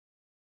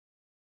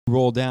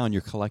roll down,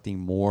 you're collecting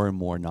more and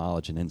more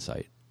knowledge and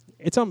insight.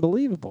 It's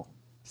unbelievable.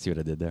 See what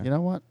I did there? You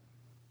know what?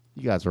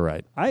 You guys are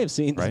right. I have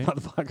seen Right? this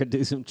motherfucker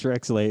do some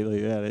tricks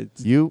lately that it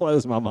You-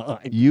 blows my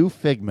mind. You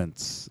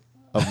figments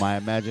of my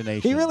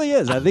imagination. He really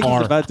is. I think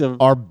he's about to.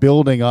 are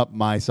building up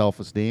my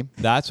self-esteem.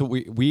 That's what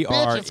we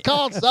are. It's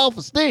called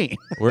self-esteem.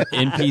 We're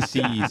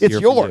NPCs. It's here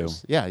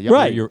yours. For Yeah, you.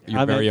 Right. Your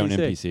I'm very own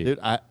NPC. NPC. Dude,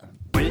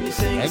 When you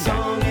sing a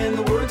song and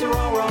the words are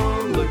all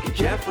wrong, look at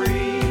Jeffrey.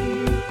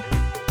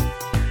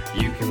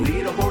 You can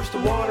lead a horse to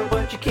water,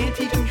 but you can't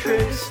teach him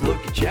tricks. Look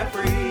at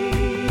Jeffrey.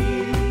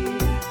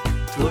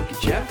 Look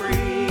at Jeffrey.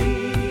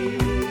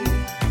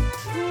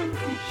 Look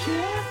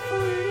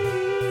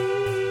at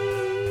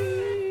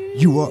Jeffrey.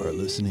 You are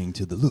listening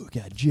to the Look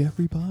at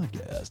Jeffrey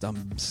podcast.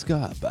 I'm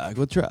Scott, back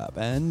with Trap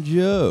and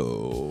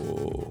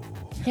Joe.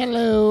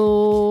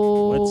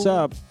 hello. What's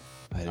up?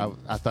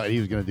 I thought he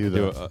was going to do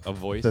Do the a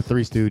voice? the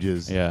Three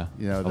Stooges. Yeah,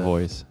 You know, a the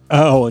voice.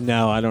 Oh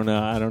no, I don't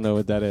know. I don't know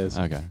what that is.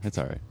 Okay, it's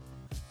all right.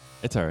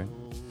 It's all right.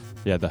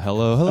 Yeah, the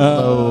hello.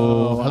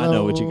 Oh, I hello,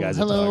 know what you guys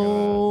are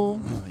hello.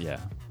 talking Yeah,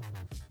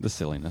 the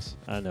silliness.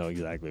 about. I know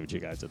exactly what you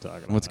guys are talking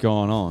about. What's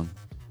going on?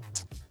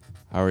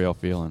 How are y'all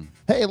feeling?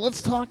 Hey,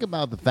 let's talk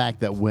about the fact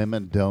that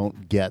women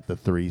don't get the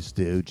Three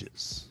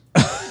Stooges.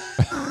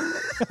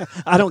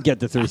 I don't get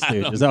the Three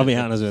Stooges. I'll be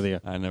honest with you.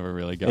 I never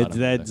really got it.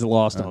 That's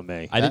lost on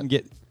me. I didn't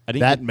get. I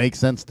didn't That makes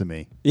sense to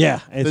me. Yeah,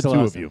 it's The two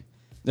lost of you.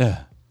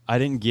 get. I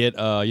didn't get.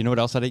 You know what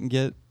else I didn't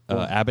get?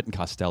 Abbott and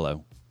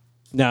Costello.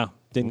 No,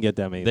 didn't get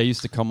them either. They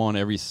used to come on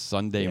every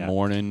Sunday Yeah.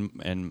 morning,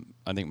 and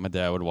I think my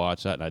dad would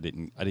watch that, and I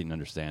didn't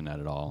understand that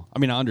at all. I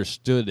mean, I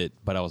understood it,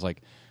 but I was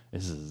like,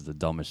 this is the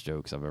dumbest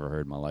jokes I've ever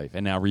heard in my life.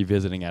 And now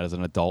revisiting it as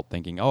an adult,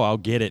 thinking, oh, I'll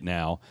get it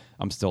now,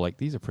 I'm still like,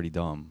 these are pretty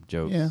dumb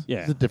jokes. Yeah.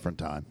 It's a different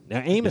time.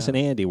 Now Amos and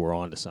Andy were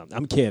on to something.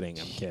 I'm kidding.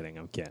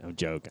 I'm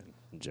joking.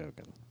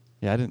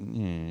 Yeah, I didn't.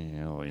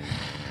 Yeah.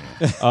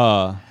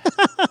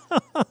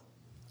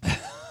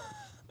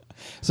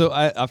 So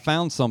I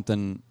found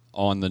something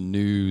on the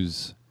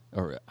news,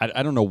 or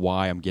I don't know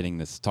why I'm getting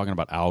this, talking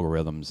about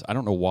algorithms. I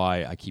don't know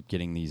why I keep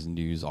getting these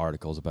news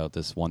articles about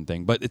this one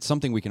thing, but it's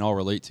something we can all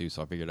relate to,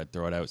 so I figured I'd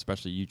throw it out,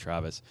 especially you,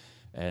 Travis,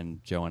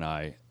 and Joe and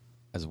I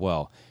as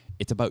well.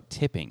 It's about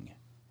tipping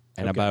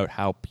and about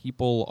how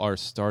people are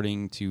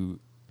starting to,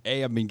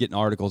 I've been getting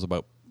articles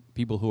about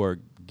people who are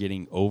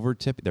getting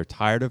over-tipped. They're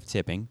tired of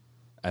tipping.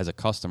 As a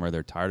customer,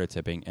 they're tired of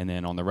tipping. And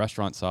then on the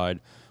restaurant side,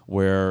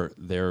 where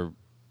there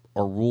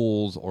are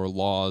rules or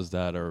laws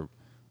that are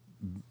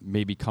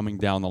maybe coming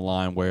down the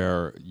line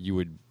where you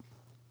would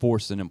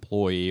force an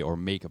employee or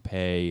make a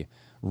pay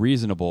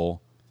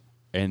reasonable,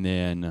 and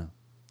then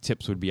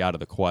tips would be out of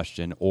the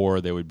question, or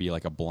there would be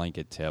like a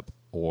blanket tip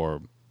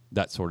or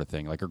that sort of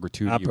thing, like a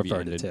gratuity. I would be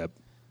prefer to ended. tip.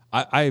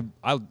 I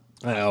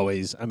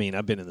mean,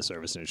 I've been in the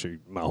service industry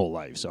my whole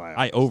life, so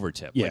I over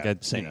tip. Yeah, like I,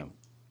 same. You know,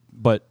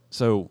 but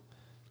so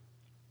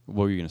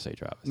what were you going to say,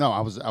 Travis? No,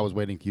 I was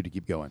waiting for you to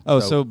keep going. Oh,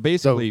 so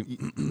basically,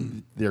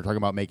 they're talking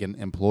about making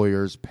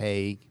employers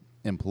pay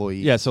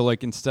employees. yeah. So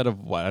like instead of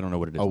what, I don't know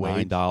what it is, A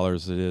wage?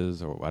 $9 it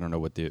is, or I don't know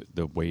what the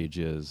wage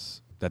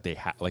is that they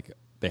have. Like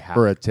they have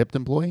For a tipped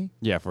employee,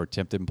 yeah, for a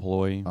tipped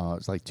employee,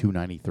 it's like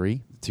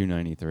 $2.93.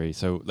 $2.93.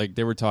 So like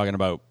they were talking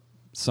about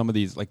some of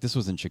these. Like this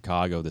was in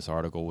Chicago. This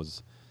article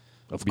was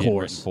Of being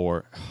course. written for.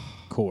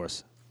 Of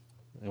course.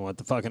 They want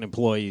the fucking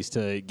employees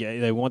to get.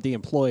 They want the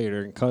employer to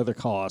incur the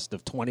cost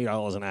of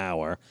 $20 an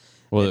hour.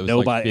 Well, and it was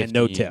nobody like 15, and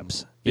no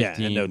tips.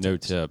 15, and no no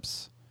tips.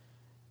 tips.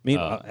 I mean,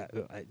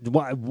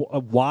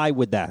 why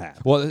would that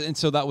happen? Well, and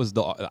so that was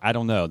the. I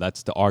don't know.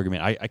 That's the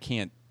argument. I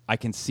can't. I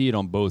can see it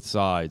on both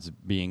sides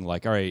being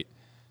like, all right,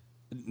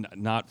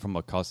 not from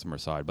a customer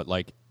side, but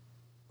like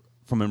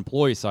from an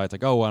employee side, it's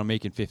like, oh, well, I'm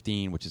making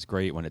 15, which is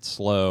great when it's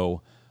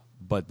slow.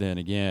 But then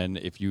again,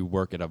 if you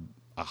work at a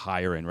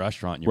higher end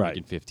restaurant and you're Right.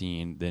 making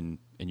 15, then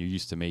and you're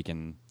used to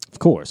making Of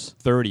course.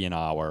 30 an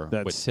hour with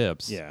That's-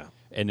 tips. yeah.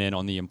 And then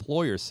on the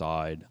employer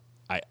side,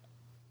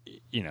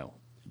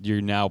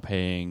 you're now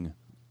paying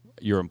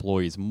your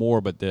employees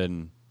more, but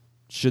then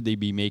should they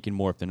be making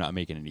more if they're not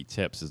making any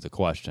tips is the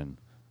question.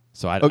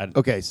 So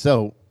Okay,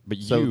 so But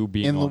so you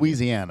being in on-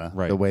 Louisiana,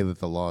 Right. the way that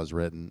the law is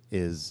written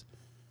is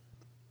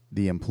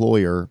the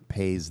employer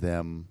pays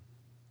them.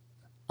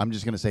 I'm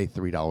just going to say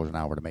 $3 an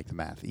hour to make the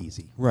math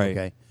easy. Right.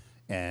 Okay,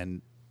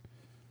 and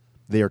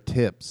their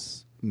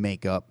tips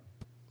make up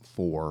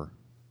for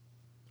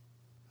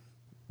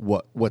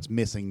what's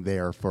missing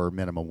there for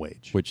minimum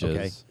wage, which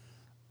okay? is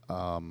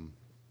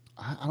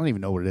I don't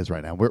even know what it is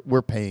right now.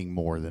 We're paying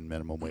more than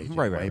minimum wage,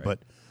 Right, anyway, right.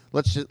 But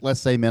let's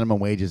say minimum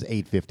wage is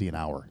 $8.50 an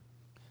hour.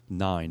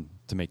 9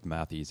 to make the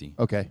math easy.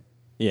 Okay,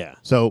 Yeah.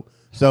 so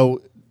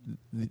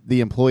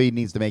the employee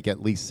needs to make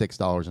at least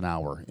 $6 an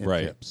hour in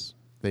Right. tips.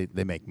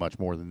 They make much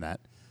more than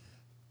that.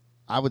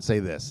 I would say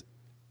this: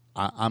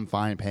 I'm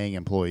fine paying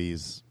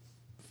employees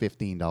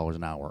 $15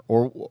 an hour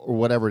or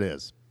whatever it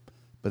is,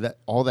 but that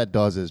all that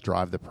does is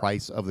drive the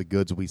price of the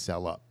goods we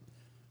sell up.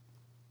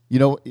 You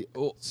know,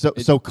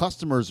 so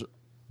customers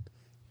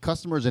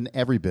in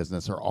every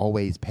business are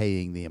always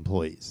paying the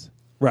employees,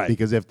 Right.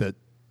 Because if the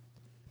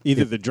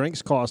Either the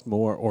drinks cost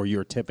more or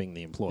you're tipping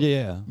the employee.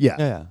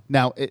 Yeah.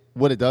 Now,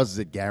 what it does is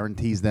it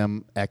guarantees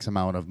them X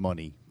amount of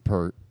money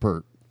per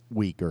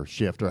week or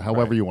shift or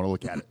however you want to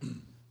look at it.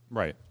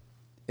 Right.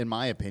 In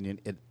my opinion,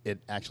 it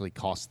actually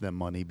costs them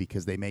money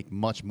because they make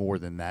much more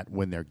than that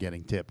when they're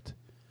getting tipped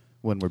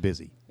when we're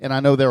busy. And I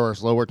know there are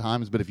slower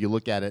times, but if you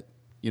look at it,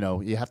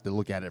 you have to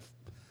look at it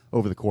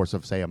over the course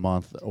of, say, a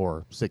month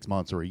or 6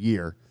 months or a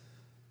year.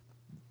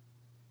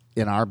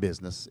 In our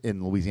business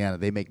in Louisiana,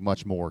 they make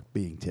much more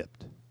being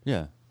tipped.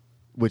 Yeah.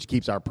 Which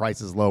keeps our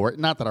prices lower.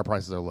 Not that our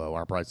prices are low.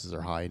 Our prices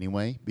are high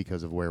anyway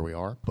because of where we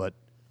are. But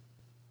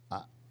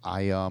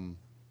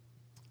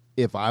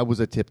if I was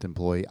a tipped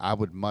employee, I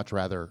would much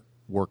rather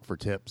work for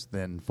tips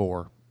than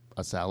for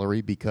a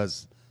salary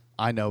because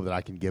I know that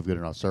I can give good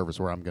enough service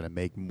where I'm going to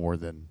make more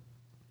than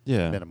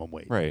minimum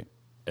wage. Right.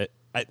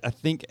 I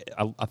think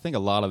a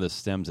lot of this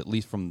stems, at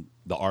least from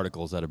the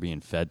articles that are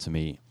being fed to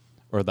me,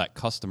 or that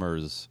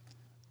customers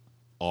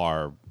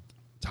are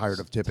tired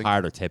of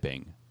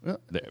tipping. Yeah.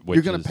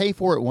 You're going to pay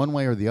for it one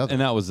way or the other.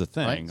 And that was the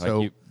thing. Right? Like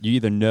So you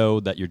either know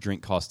that your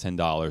drink costs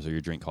 $10 or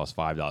your drink costs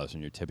 $5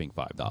 and you're tipping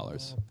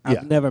 $5.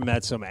 I've never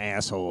met some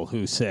asshole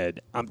who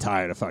said, I'm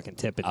tired of fucking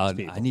tipping these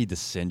people. I need to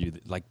send you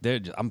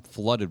I'm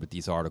flooded with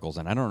these articles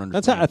and I don't understand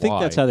That's how, I think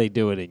why. that's how they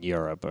do it in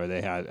Europe, or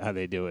how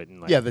they do it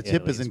in the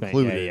tip Italy is and Spain.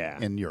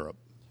 included in Europe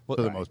for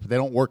the most part. They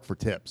don't work for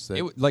tips.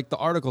 Like the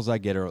articles I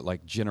get are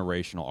like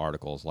generational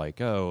articles,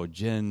 like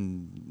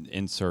Jen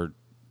insert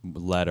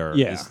letter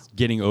is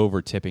getting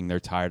over tipping. They're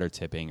tired of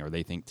tipping, or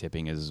they think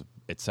tipping is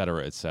et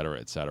cetera, et cetera,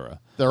 et cetera.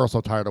 They're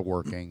also tired of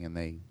working, and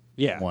they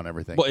want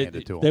everything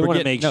handed to them. They want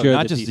to make sure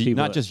not that just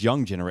not just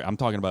young generation. I'm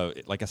talking about,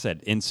 like I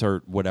said,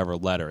 insert whatever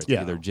letter. It's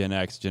either Gen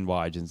X, Gen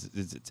Y,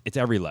 it's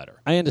every letter.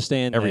 I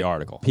understand every that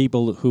article.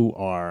 People who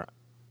are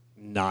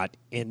not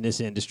in this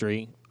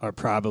industry are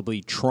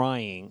probably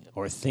trying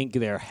or think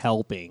they're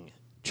helping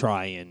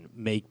try and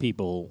make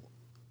people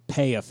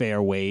pay a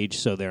fair wage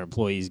so their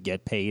employees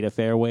get paid a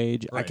fair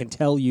wage. Right. I can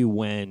tell you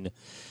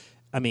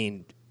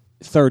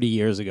 30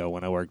 years ago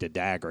when I worked at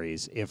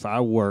Daiquiris, if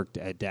I worked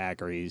at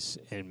Daiquiris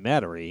in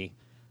Metairie,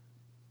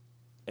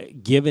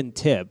 given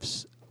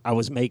tips, I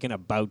was making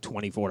about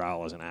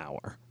 $24 an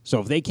hour. So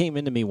if they came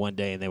into me one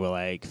day and they were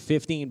like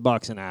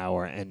 $15 an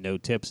hour and no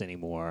tips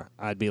anymore,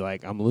 I'd be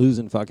like, I'm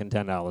losing fucking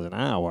 $10 an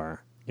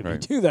hour if you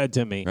do that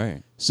to me.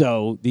 Right.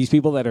 So these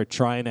people that are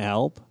trying to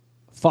help,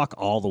 fuck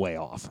all the way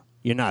off.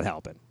 You're not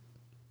helping.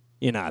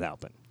 You're not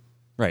helping.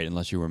 Right,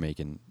 unless you were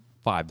making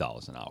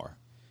 $5 an hour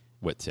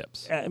with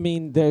tips. I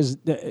mean, there's...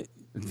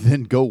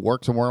 then go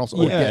work somewhere else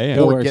or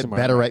get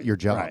better at your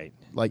job. Right.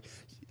 Like,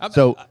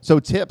 so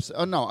tips...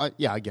 Oh, no,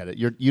 I get it.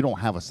 You don't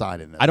have a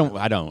side in this. I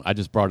don't. I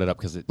just brought it up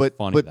because it's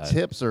funny. But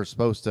tips are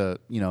supposed to,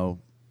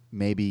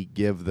 maybe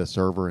give the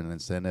server an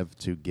incentive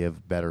to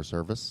give better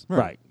service.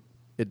 Right.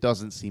 It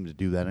doesn't seem to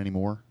do that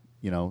anymore.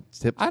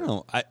 Tips...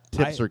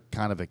 tips are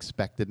kind of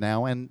expected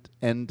now,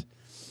 and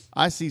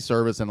I see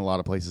service in a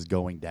lot of places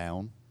going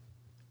down.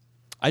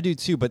 I do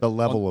too, but the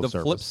level of the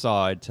service. flip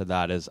side to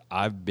that is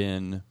I've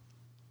been.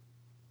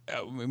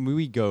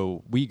 We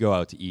go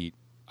out to eat.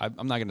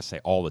 I'm not going to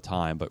say all the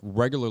time, but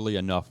regularly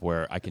enough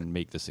where I can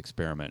make this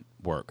experiment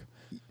work.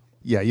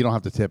 Yeah, you don't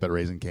have to tip at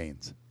Raising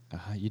Cane's.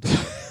 You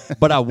don't.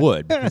 But I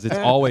would, because it's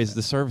always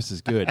the service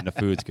is good and the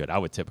food's good. I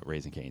would tip at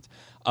Raising Cane's.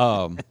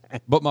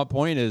 But my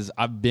point is,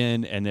 I've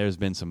been and there's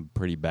been some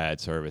pretty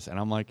bad service, and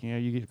I'm like,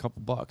 you get a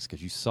couple bucks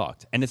because you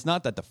sucked. And it's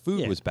not that the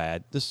food was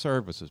bad; the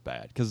service was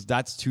bad, because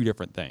that's two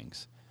different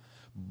things.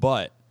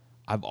 But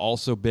I've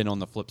also been on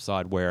the flip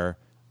side where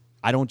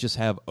I don't just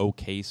have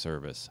okay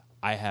service;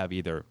 I have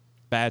either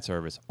bad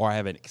service or I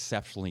have an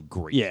exceptionally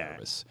great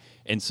service.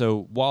 And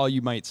so while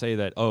you might say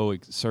that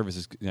service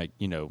is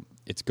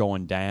it's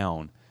going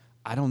down,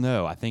 I don't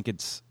know. I think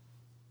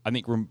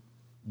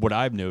what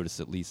I've noticed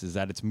at least is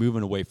that it's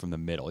moving away from the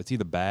middle. It's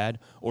either bad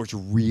or it's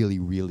really,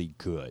 really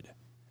good.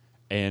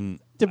 And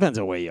depends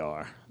on where you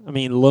are. I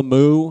mean,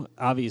 Lemieux,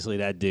 obviously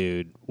that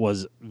dude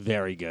was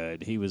very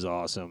good. He was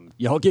awesome.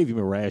 Y'all gave him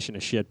a ration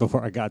of shit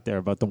before I got there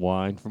about the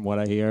wine, from what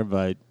I hear,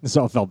 but this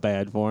all felt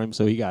bad for him,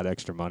 so he got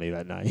extra money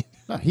that night.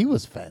 No, he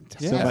was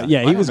fantastic.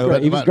 He was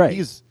great. He was great.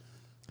 He's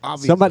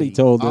somebody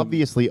told him.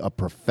 Obviously a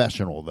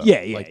professional, though.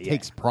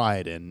 Takes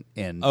pride in.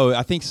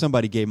 I think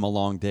somebody gave him a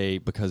long day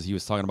because he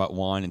was talking about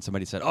wine, and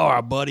somebody said,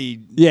 our buddy,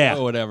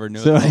 whatever.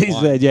 So he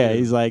said,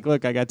 he's like,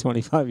 look, I got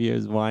 25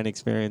 years wine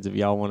experience. If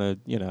y'all want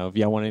to, if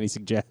y'all want any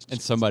suggestions.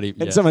 And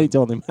somebody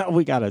told him,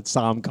 we got a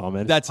Somm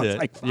coming. That's it.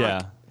 Like,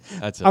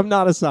 that's it. I'm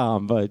not a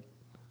Somm, but.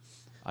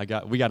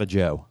 We got a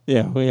Joe.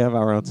 Yeah, we have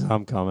our own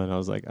Somm coming. I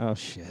was like, oh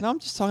shit. No, I'm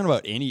just talking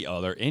about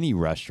any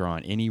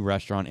restaurant,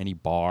 any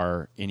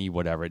bar, any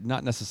whatever.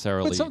 Not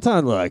necessarily. But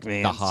sometimes, look,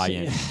 man, the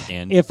high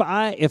end. If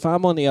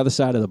I'm on the other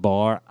side of the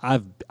bar,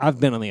 I've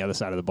been on the other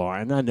side of the bar,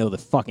 and I know the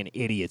fucking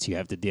idiots you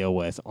have to deal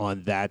with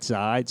on that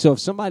side. So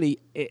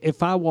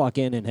if I walk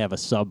in and have a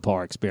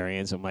subpar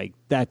experience, I'm like,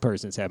 that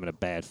person's having a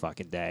bad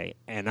fucking day,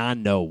 and I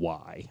know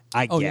why.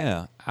 I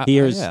get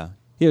it.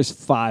 Here's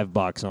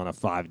 $5 on a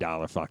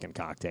 $5 fucking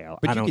cocktail.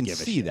 But I don't you can give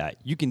a see shit. that.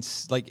 You can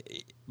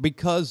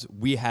because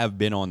we have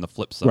been on the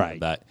flip side Right. of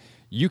that.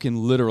 You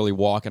can literally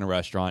walk in a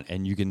restaurant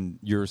and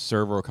your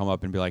server will come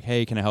up and be like,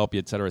 "Hey, can I help you?"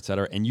 et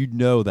cetera, and you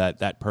know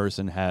that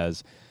person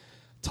has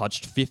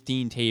touched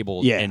 15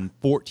 tables, Yeah. and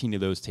 14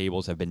 of those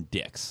tables have been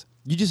dicks.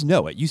 You just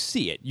know it. You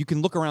see it. You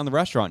can look around the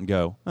restaurant and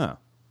go, "Huh,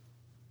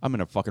 I'm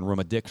in a fucking room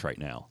of dicks right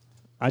now."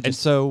 And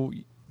so,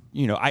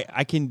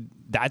 I can.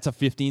 That's a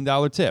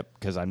 $15 tip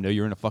because I know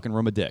you're in a fucking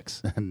room of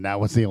dicks. And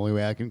now it's the only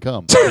way I can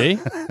come. See?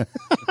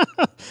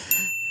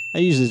 I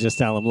usually just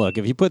tell them, look,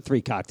 if you put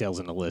 3 cocktails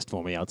in the list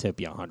for me, I'll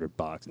tip you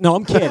 $100. No,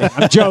 I'm kidding.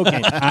 I'm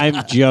joking.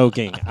 I'm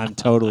joking. I'm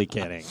totally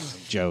kidding. I'm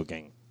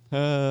joking.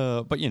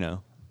 But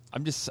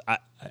I'm just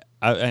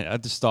I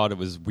just thought it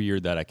was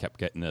weird that I kept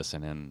getting this,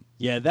 and then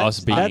Yeah,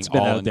 us being that's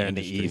been all out in there in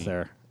the industry.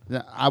 ether.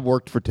 Yeah, I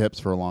worked for tips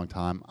for a long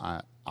time.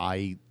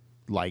 I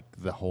like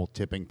the whole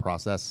tipping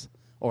process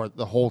or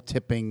the whole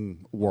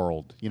tipping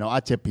world. I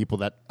tip people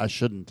that I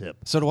shouldn't tip.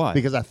 So do I.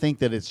 Because I think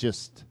that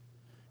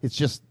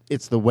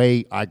it's the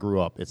way I grew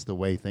up. It's the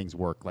way things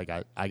work. Like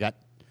I got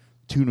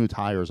 2 new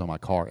tires on my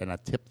car, and I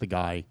tipped the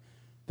guy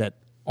that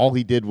all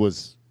he did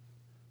was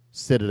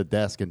sit at a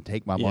desk and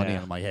take my money. Yeah.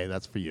 And I'm like, hey,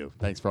 that's for you.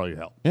 Thanks for all your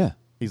help. Yeah.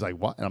 He's like,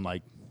 what? And I'm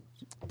like,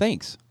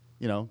 Thanks.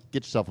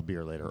 get yourself a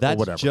beer later or That's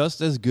whatever. just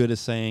as good as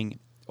saying,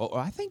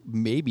 I think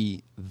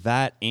maybe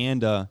that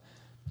and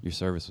your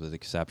service was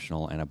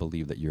exceptional, and I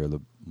believe that you're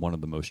one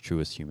of the most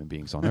truest human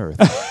beings on earth.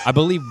 I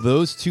believe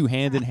those two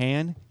hand in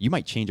hand, you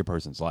might change a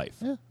person's life.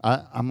 Yeah.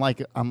 I'm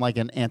like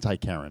an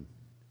anti-Karen.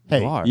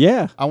 Hey, You are.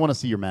 Yeah. I want to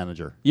see your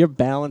manager. You're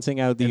balancing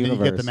out the And then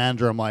universe. you get the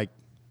manager. I'm like,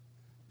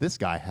 this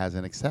guy has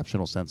an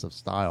exceptional sense of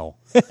style,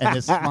 and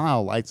his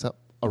smile lights up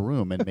a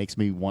room and makes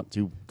me want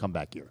to come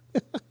back here.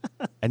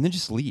 And then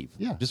just leave.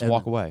 Yeah. Just And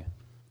walk then- away.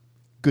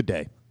 Good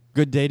day.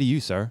 Good day to you,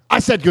 sir. I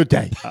said good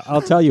day.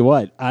 I'll tell you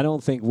what. I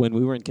don't think when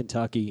we were in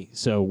Kentucky,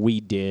 so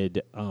we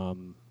did.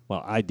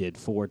 I did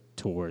 4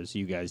 tours.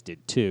 You guys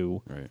did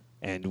 2. Right.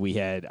 And we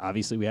had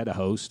a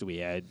host. We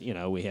had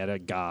a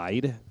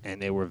guide,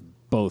 and they were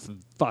both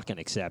fucking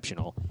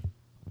exceptional.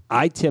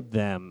 I tipped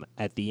them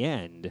at the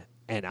end,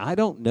 and I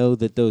don't know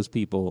that those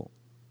people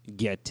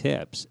get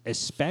tips,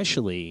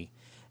 especially.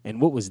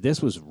 And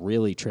this was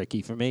really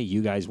tricky for me.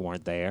 You guys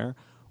weren't there.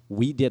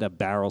 We did a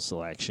barrel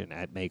selection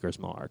at Maker's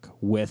Mark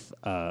with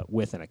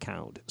an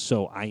account.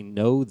 So I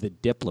know the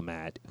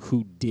diplomat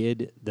who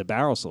did the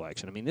barrel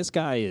selection. I mean, this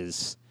guy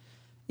is,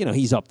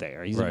 he's up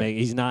there. He's Right.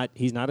 he's not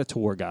a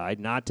tour guide.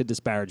 Not to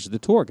disparage the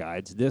tour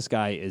guides. This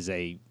guy is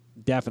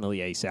definitely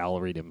a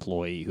salaried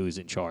employee who's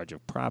in charge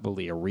of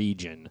probably a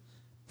region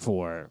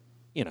for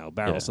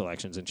barrel Yeah.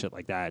 selections and shit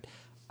like that.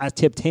 I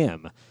tipped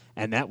him,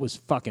 and that was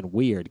fucking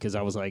weird because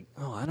I was like,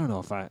 oh, I don't know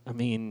if I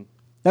mean.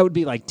 That would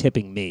be like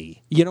tipping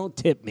me. You don't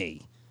tip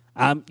me.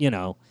 I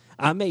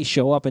may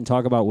show up and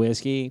talk about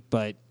whiskey,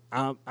 but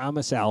I'm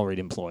a salaried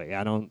employee.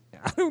 I don't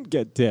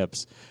get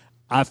tips.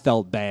 I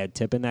felt bad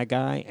tipping that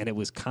guy, and it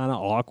was kind of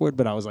awkward.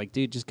 But I was like,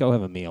 dude, just go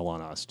have a meal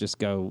on us. Just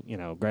go,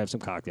 grab some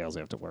cocktails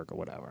after work or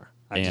whatever.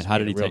 And how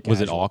did he take?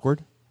 Was it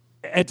awkward?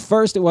 At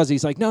first, it was.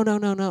 He's like, no.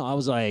 I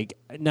was like,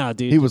 no,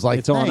 dude. He was like,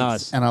 it's on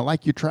thanks, us. and I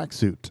like your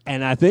tracksuit.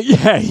 And I think,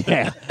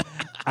 yeah.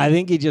 I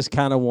think he just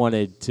kind of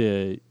wanted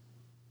to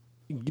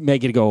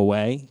make it go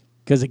away.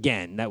 Because,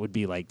 again, that would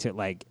be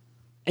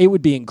it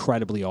would be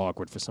incredibly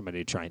awkward for somebody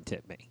to try and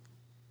tip me.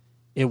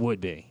 It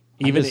would be.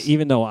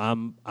 Even though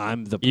I'm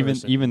the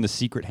person. Even the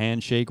secret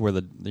handshake where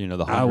the the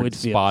I would 100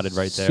 feel spotted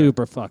right there.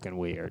 super fucking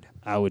weird.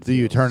 I would. Do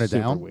you feel turn it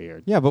super down?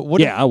 Weird. Yeah, but what?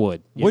 Yeah, I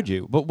would. Would Yeah.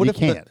 you? But what You if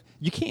can't.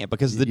 You can't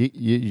because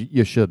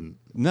You shouldn't.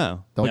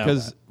 no, Don't do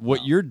because that.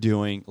 what you're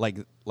doing, like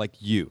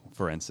you,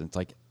 for instance,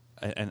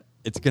 and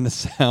it's gonna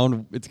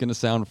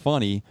sound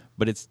funny,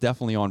 but it's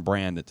definitely on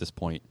brand at this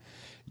point.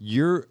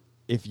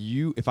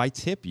 If I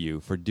tip you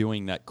for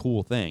doing that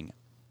cool thing,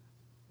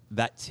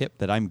 that tip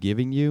that I'm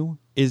giving you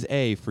is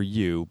for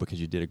you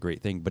because you did a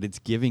great thing, but it's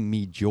giving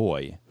me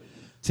joy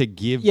to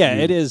give. Yeah,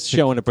 you it is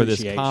showing for this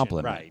appreciation,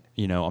 compliment. right.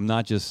 I'm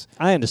not just.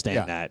 I understand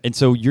Yeah. that. And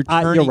so you're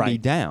turning you're right. me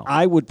down.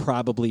 I would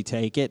probably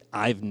take it.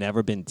 I've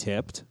never been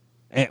tipped.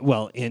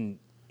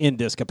 In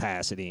this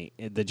capacity,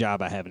 in the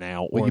job I have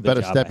now, Well, or you the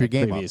better job step I your had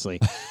game up. previously.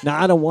 No,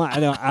 I don't want.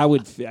 I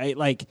would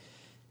like.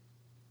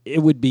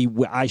 It would be.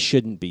 I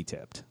shouldn't be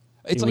tipped.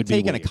 It's It like would be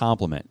taking a weird.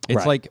 compliment. It's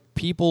Right. like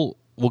people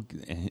will.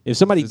 If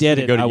somebody this is did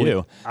gonna it, go to I would,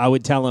 you. I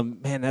would tell them,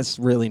 man, that's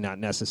really not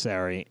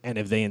necessary. And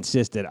if they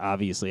insisted,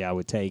 obviously I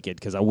would take it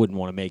because I wouldn't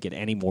want to make it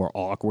any more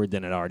awkward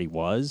than it already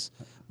was.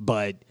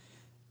 But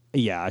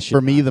yeah, I should.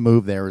 For me, the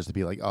move there is to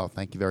be like, oh,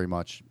 thank you very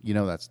much.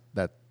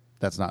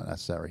 That's not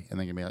necessary. And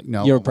then you're like,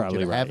 no, You're I want probably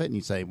you to have right. it. And you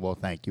say, well,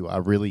 thank you.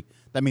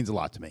 That means a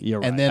lot to me.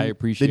 You're And right. then, I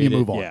appreciate then you it.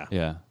 move on. Yeah.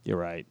 Yeah, You're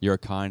right. you're a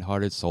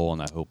kind-hearted soul,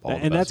 and I hope all. the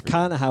And best that's for you.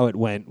 kind of how it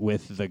went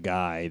with the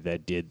guy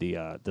that did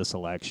the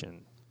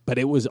selection. But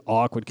it was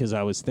awkward because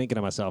I was thinking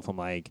to myself, I'm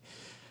like,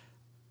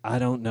 I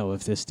don't know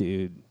if this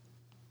dude,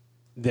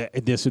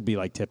 this would be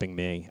like tipping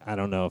me. I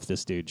don't know if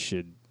this dude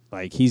should,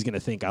 he's going to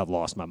think I've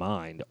lost my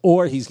mind.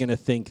 Or he's going to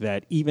think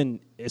that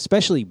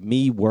especially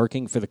me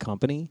working for the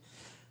company,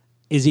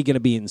 is he going to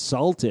be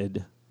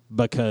insulted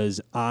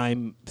because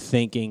I'm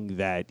thinking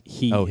that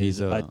he's he's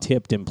a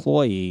tipped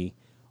employee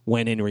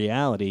when in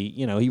reality,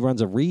 he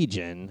runs a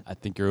region. I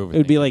think you're over. It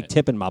would be like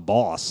tipping my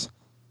boss.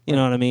 You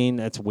know what I mean?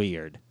 That's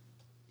weird.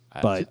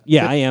 But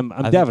yeah, I am.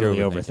 I'm think definitely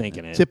you're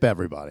overthinking it. Tip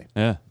everybody.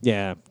 Yeah.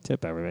 Yeah,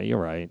 tip everybody. You're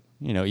right.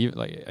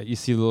 You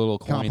see the little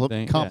coin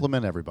thing.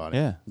 Compliment everybody.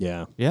 Yeah.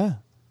 Yeah. Yeah.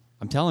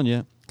 I'm telling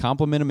you,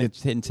 compliment him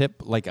and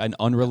tip like an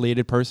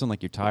unrelated person,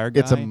 like your tire guy.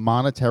 It's a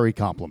monetary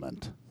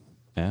compliment.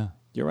 Yeah.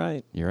 You're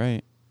right. You're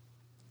right.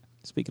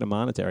 Speaking of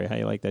monetary, how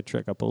you like that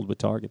trick I pulled with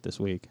Target this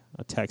week?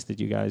 I texted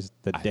you guys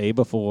the day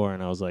before,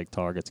 and I was like,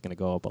 Target's going to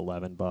go up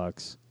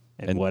 $11.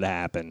 And what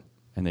happened?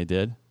 And they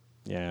did?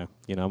 Yeah.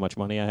 You know how much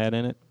money I had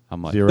in it? How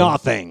much? 0.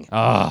 Nothing.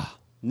 Ah.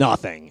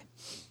 Nothing.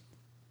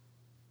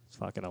 It's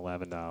fucking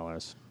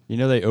 $11.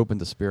 They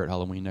opened the Spirit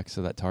Halloween next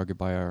to that Target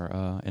by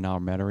in our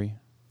Metairie.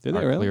 Did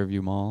our they really?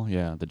 Clearview Mall.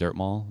 Yeah, the Dirt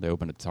Mall. They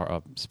opened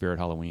a Spirit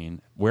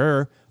Halloween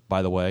where,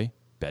 by the way,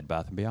 Bed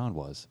Bath & Beyond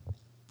was.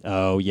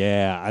 Oh,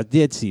 yeah. I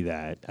did see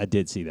that.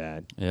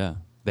 Yeah.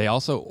 They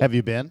also... Have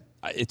you been?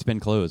 It's been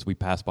closed. We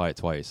passed by it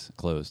twice.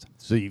 Closed.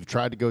 So you've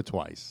tried to go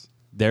twice.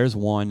 There's a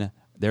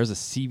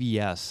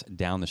CVS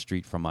down the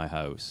street from my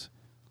house,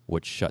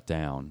 which shut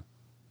down.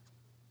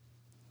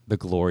 The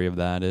glory of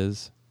that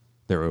is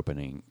they're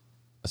opening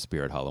a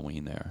Spirit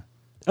Halloween there.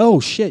 Oh,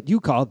 shit. You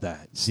called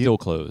that. Still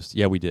closed.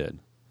 Yeah, we did.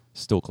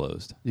 Still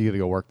closed. You got to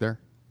go work there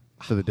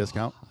for the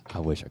discount? I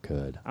wish I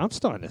could. I'm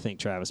starting to think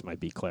Travis might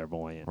be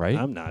clairvoyant. Right?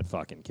 I'm not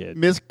fucking kidding.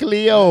 Miss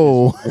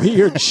Cleo.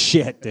 Weird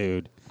shit,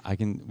 dude.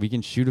 We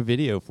can shoot a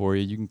video for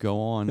you. You can go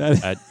on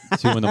at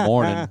 2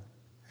 a.m.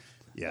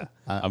 Yeah.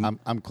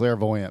 I'm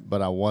clairvoyant,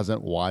 but I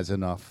wasn't wise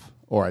enough,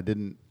 or I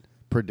didn't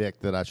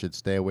predict that I should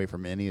stay away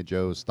from any of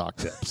Joe's stock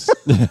tips.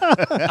 Yeah,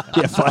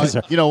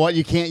 Pfizer. You know what?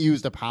 You can't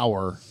use the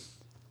power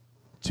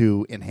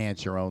to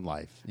enhance your own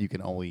life. You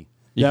can only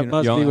That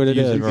must be what it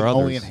is. you can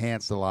only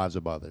enhance the lives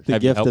of others. The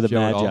Have you gift of helped the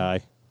Joe at all? Magi.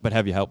 But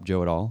have you helped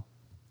Joe at all?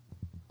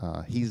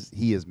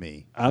 He is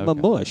me. I'm a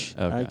Okay. mush.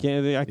 Okay.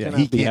 I Yeah,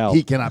 cannot be helped.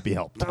 he cannot be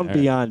helped. I'm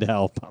beyond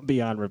help. I'm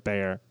beyond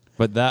repair.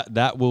 But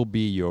that will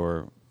be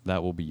your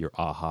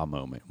aha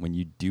moment when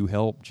you do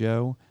help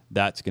Joe.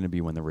 That's going to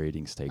be when the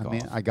ratings take I off.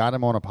 mean, I got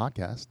him on a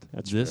podcast.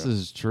 That's This true.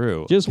 is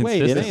true. Just wait.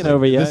 It ain't Consistently.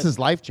 over yet. This is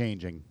life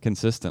changing.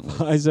 Consistently.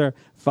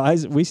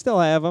 Pfizer. We still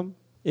have them.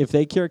 If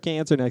they cure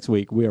cancer next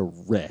week, we're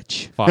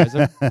rich.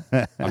 Pfizer.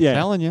 I'm Yeah.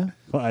 telling you.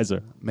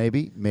 Pfizer.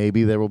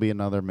 Maybe there will be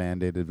another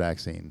mandated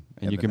vaccine.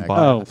 And in you the can next-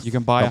 buy Oh, you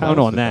can buy a count house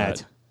on with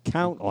that.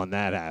 Count on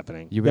that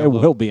happening. You There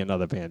will- will be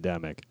another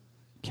pandemic.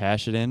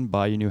 Cash it in,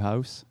 buy your new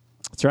house.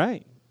 That's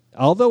right.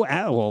 Although,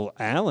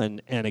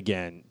 Alan, and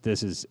again,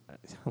 this is,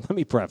 let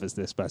me preface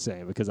this by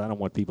saying, because I don't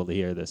want people to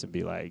hear this and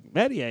be like,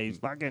 Metier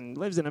fucking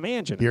lives in a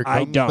mansion. Here I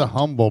comes don't. the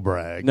humble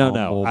brag.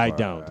 No, I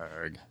don't.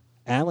 Humbleberg.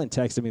 Alan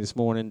texted me this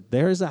morning.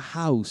 There's a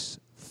house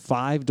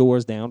 5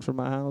 doors down from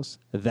my house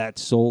that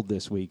sold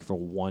this week for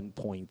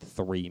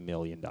 $1.3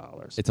 million.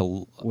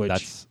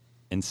 That's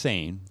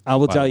insane. I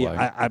will by tell the you,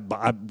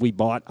 way. we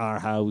bought our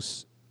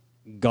house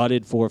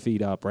gutted 4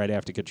 feet up right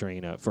after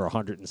Katrina for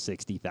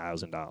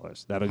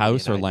 $160,000. That'll give you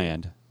House an or idea.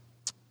 land?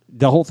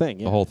 The whole thing.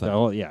 Yeah. The whole thing.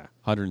 Yeah.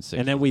 160.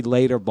 And then we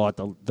later bought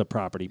the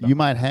property. You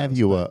might behind have the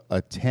you house.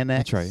 a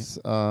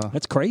 10x.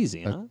 That's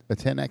crazy, huh? A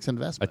 10x a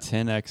investment.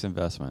 10x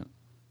investment.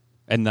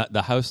 And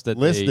the house that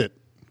List they, it.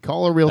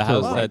 Call a realtor. the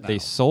house right that now. they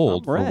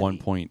sold for I'm ready.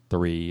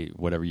 1.3,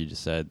 whatever you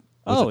just said,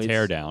 was a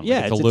tear down.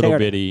 Yeah, it's a little tear down.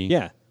 bitty.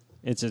 Yeah,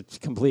 it's a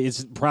complete.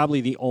 It's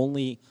probably the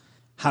only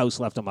house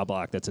left on my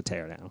block that's a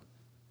tear down.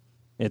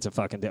 It's a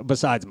fucking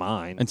besides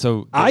mine. And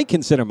so I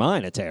consider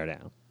mine a tear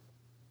down.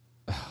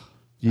 Do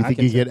you I think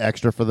can you say- get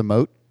extra for the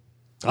moat?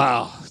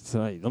 Oh, so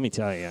let me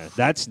tell you,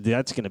 that's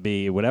going to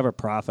be whatever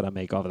profit I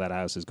make off of that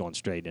house is going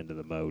straight into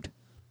the moat.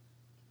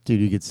 Dude,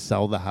 you could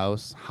sell the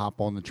house, hop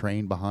on the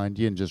train behind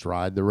you, and just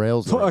ride the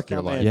rails the rest Fuck, of your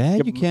I'm life. in. Yeah,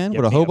 Give- you can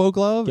give with a me hobo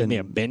glove. Give and me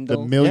a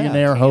bindle. The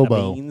millionaire can of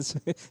hobo. beans.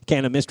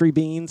 Can of mystery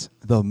beans.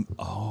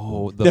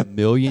 the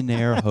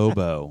millionaire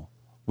hobo.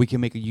 We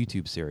can make a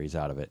YouTube series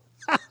out of it.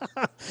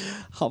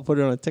 I'll put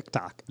it on a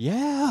TikTok.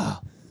 Yeah.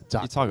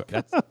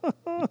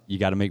 You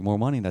got to make more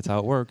money. That's how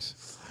it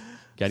works.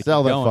 Got to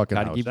Sell keep that going. fucking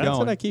Gotta house. keep That's what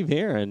going. I keep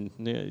hearing.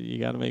 Yeah, you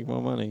got to make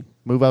more money.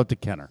 Move out to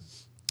Kenner,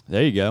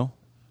 There you go.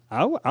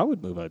 I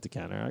would move out to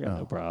Kenner. I got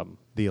no problem.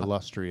 the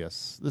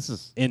illustrious. This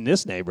is In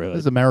this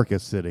neighborhood.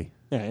 America's city.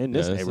 Yeah, in Yeah,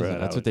 this this is-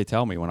 neighborhood. that's what they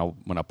tell me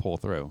when I pull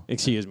through.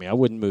 Excuse me, I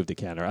wouldn't move to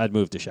Kenner. I'd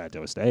move to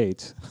Chateau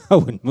Estates. I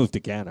wouldn't move to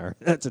Kenner.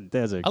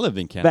 There's a I lived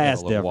in Kenner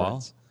vast for a little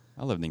difference.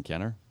 while. I lived in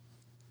Kenner.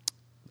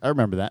 I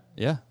remember that.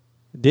 Yeah,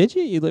 Did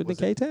you? You lived in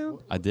K-Town?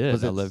 I did.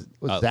 Was I it lived.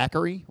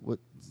 Zachary?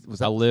 Was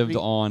that I lived the-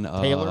 on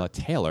Taylor?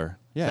 Taylor.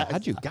 Yeah. Zach-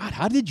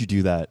 How did you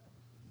do that?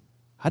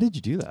 How did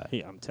you do that?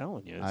 Yeah, I'm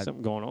telling you, there's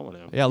something going on with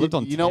him. Yeah, I lived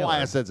on. You know why I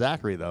Taylor. said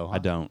Zachary though? Huh? I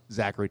don't.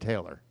 Zachary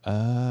Taylor.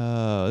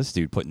 Oh, this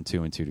dude putting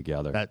 2 and 2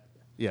 together. That's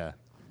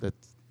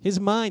His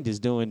mind is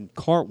doing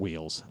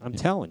cartwheels. I'm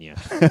telling you.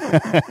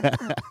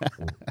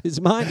 His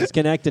mind is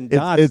connecting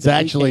dots. it's that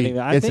he actually can't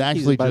even- I it's think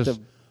he's actually about just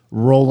to-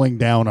 rolling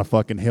down a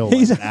fucking hill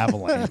like an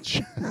avalanche.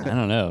 I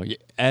don't know.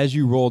 As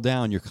you roll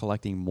down, you're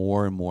collecting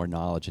more and more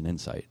knowledge and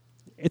insight.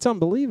 It's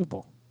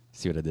unbelievable.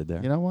 See what I did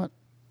there? You know what?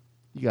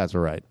 You guys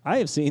are right. I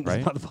have seen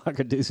Right? this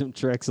motherfucker do some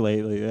tricks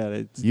lately that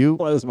it You-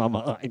 blows my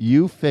mind.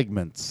 You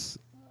figments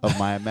of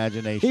my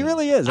imagination. He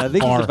really is. I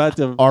think he's about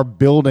to. are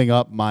building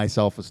up my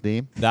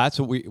self-esteem. That's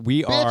what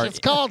we are. It's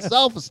called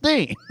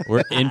self-esteem.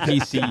 We're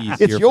NPCs.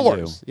 It's here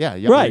yours. For Yeah,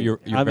 Right. you.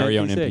 Your I'm very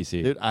own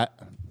NPC. NPC. dude.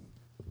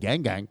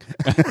 Gang.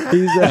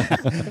 He's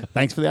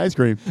Thanks for the ice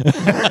cream.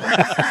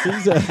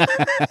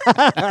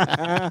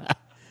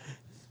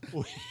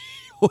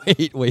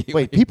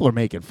 Wait, people are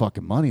making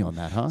fucking money on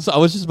that, huh? So I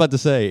was just about to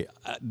say,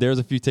 there's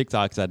a few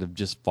TikToks that have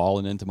just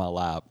fallen into my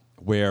lap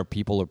where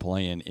people are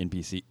playing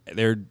NPC.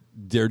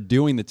 They're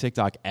doing the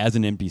TikTok as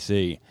an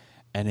NPC,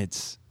 and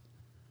it's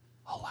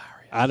hilarious.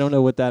 I don't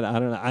know what that. I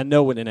don't know. I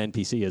know what an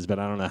NPC is, but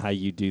I don't know how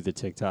you do the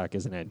TikTok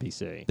as an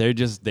NPC. They're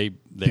just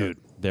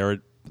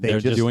they're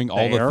just doing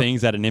all the there.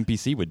 things that an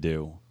NPC would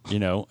do,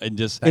 and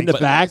just In the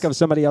but back of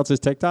somebody else's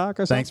TikTok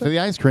or something. Thanks for the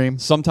ice cream.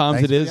 Sometimes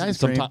Thanks it for the ice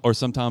is, cream.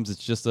 sometimes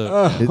it's just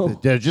a.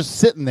 They're just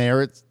sitting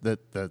there. It's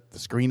the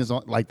screen is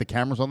on, like the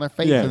camera's on their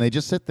face, Yeah. and they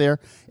just sit there.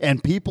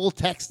 And people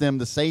text them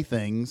to say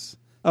things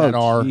Oh, that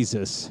are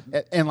Jesus.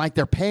 and like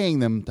they're paying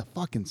them to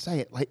fucking say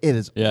it. Like it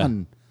is Yeah.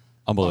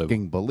 Unbelievable.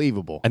 fucking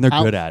believable. And they're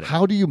How- good at it.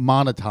 How do you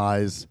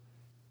monetize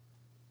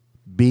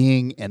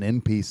being an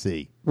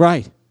NPC?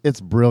 Right. It's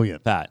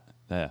brilliant. That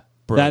That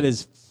brilliant.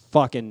 is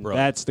fucking. Bro.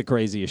 That's the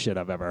craziest shit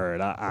I've ever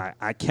heard.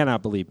 I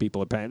cannot believe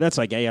people are paying. That's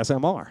like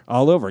ASMR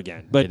all over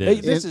again. But It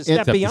is. this is It- step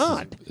except this is-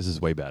 beyond. This is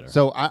way better.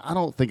 So I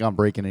don't think I'm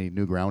breaking any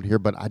new ground here,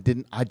 but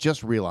I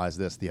just realized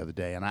this the other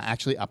day, and I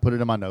put it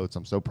in my notes.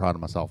 I'm so proud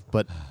of myself.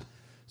 But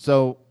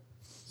so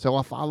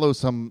I follow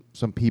some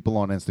people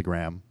on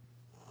Instagram,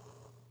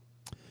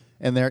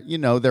 and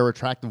they're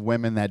attractive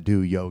women that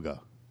do yoga.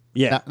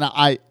 Yeah. Now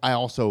I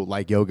also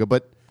like yoga,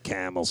 but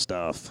Camel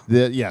stuff.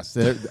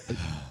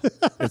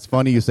 it's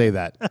funny you say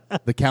that.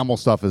 The camel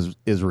stuff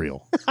is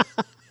real.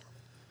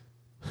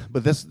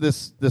 But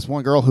this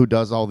one girl who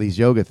does all these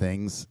yoga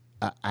things,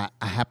 I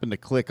happened to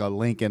click a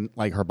link in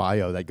like her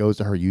bio that goes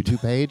to her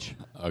YouTube page.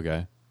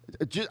 Okay,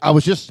 I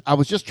was just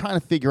trying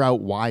to figure out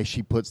why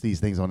she puts these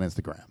things on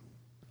Instagram.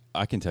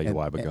 I can tell you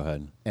why, but go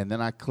ahead. And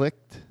then I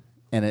clicked,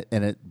 and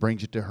it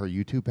brings you to her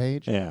YouTube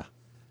page. Yeah.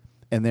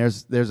 And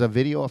there's a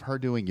video of her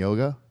doing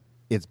yoga.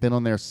 It's been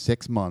on there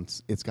 6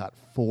 months. It's got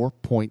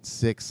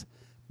 4.6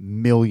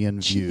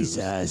 million views.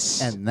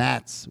 Jesus. And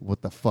that's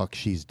what the fuck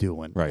she's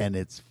doing. Right. And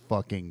it's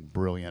fucking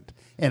brilliant.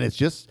 And it's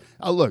just,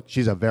 look,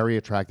 she's a very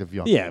attractive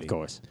young Yeah, lady. of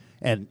course.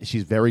 And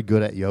she's very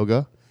good at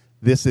yoga.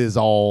 This is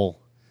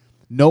all,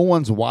 no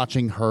one's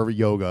watching her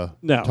yoga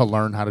No. to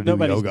learn how to do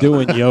Nobody's yoga.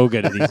 doing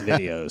yoga to these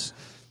videos.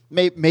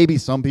 Maybe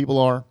some people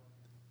are.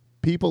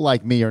 People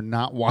like me are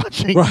not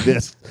watching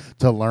this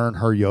to learn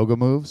her yoga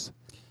moves.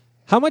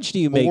 How much do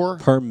you make Or-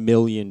 per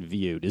million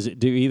viewed?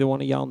 Do either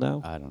one of y'all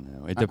know? I don't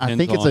know. It depends. I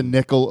think it's a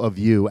nickel of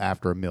you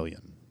after 1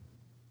 million.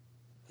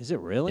 Is it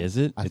really? Is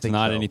it? I It's think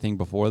not so. anything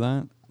before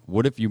that.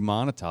 What if you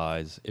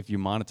monetize? If you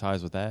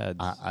monetize with ads,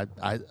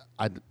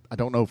 I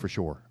don't know for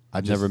sure.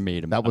 I've never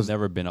made them. That was I've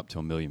never been up to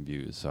 1 million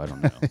views, so I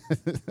don't know.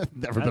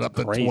 never been That's up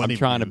to crazy. 20. I'm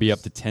trying to be views.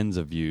 up to tens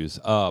of views.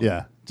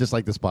 Yeah, just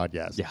like this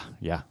podcast.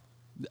 Yeah.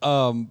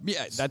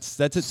 That's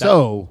it.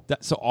 So-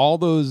 so all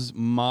those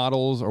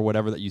models or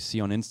whatever that you see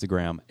on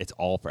Instagram, it's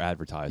all for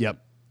advertising. Yep.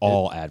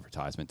 All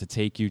advertisement to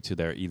take you to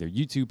their either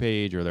YouTube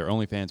page or their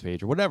OnlyFans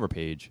page or whatever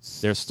page,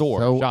 their store,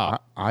 So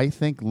shop. I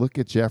think Look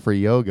at Jeffrey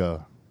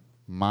Yoga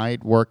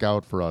might work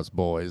out for us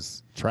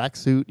boys.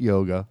 Tracksuit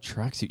yoga.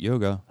 Tracksuit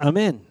yoga. I'm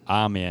in.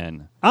 I'm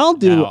in. I'll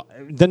do Now-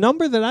 the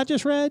number that I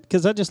just read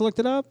because I just looked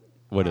it up.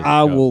 What is it?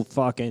 I Go. will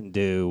fucking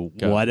do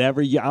Go.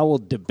 whatever you. I will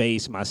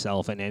debase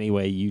myself in any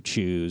way you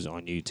choose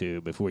on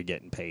YouTube if we're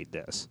getting paid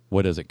this.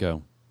 What does it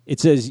go? It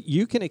says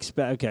you can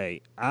expect.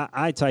 Okay,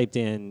 I typed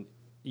in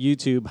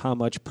YouTube how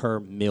much per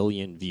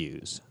million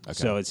views. Okay.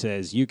 So it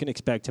says you can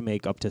expect to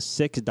make up to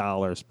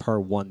 $6 per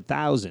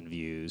 1,000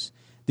 views.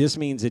 This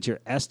means that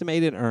your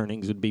estimated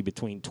earnings would be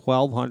between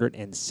 $1,200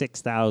 and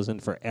 $6,000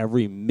 for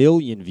every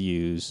million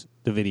views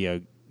the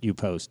video you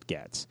post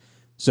gets.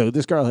 So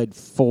this girl had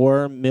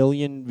 4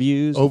 million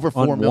views Over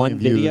 4 on million one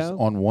views video.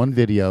 on one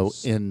video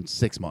in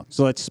 6 months.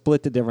 So let's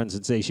split the difference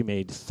and say she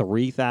made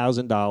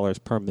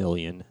 $3,000 per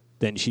million.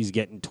 Then she's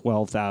getting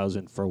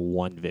 $12,000 for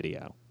one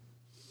video.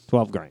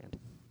 $12,000.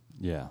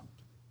 Yeah.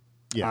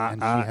 Yeah,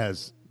 and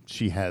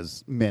she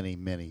has many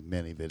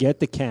videos. Get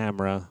the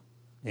camera,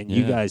 and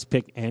you Yeah. guys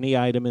pick any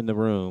item in the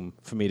room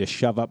for me to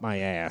shove up my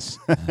ass,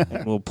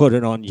 and we'll put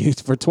it on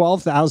YouTube for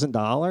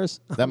 $12,000.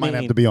 That might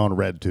have to be on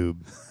RedTube.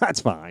 That's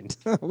fine.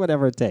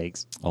 Whatever it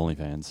takes.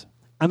 OnlyFans.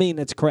 I mean,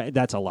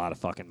 that's a lot of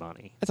fucking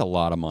money. That's a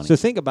lot of money. So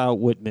think about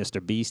what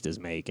Mr. Beast is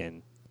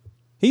making.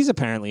 He's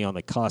apparently on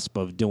the cusp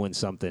of doing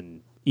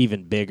something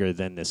even bigger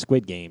than the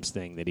Squid Games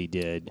thing that he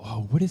did.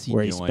 oh, what is he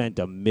where doing? he spent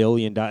 $1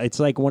 million. It's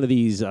like one of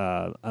these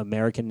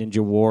American Ninja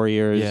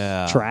Warriors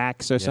Yeah.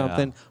 tracks or Yeah.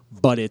 something,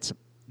 but it's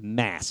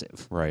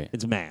massive. Right.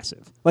 It's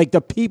massive. Like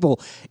the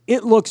people,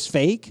 it looks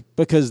fake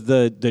because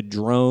the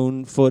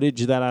drone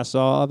footage that I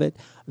saw of it,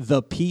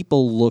 the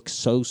people look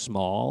so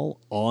small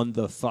on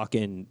the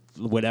fucking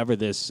whatever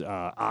this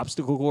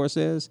obstacle course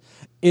is.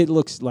 It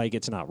looks like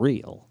it's not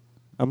real.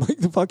 I'm like,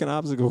 the fucking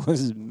obstacle course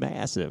is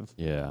massive.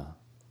 Yeah.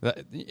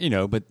 But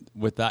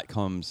with that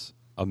comes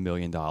 $1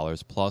 million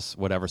plus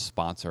whatever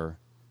sponsor.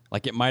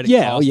 Like it might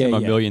have cost him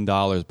 $1 million,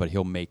 but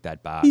he'll make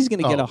that back. He's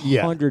going to get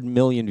 100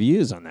 million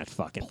views on that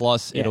fucking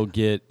Plus, thing. it'll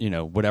get,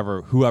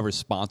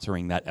 whoever's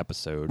sponsoring that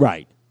episode.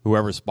 Right.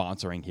 Whoever's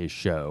sponsoring his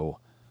show.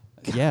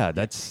 Yeah,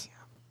 that's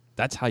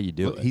how you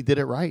do it. He did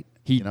it right.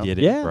 He did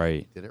it Yeah.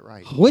 right. Did it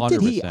right. What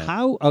did he? 100%.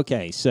 How?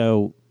 Okay,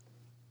 so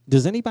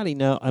does anybody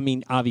know? I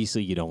mean,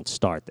 obviously you don't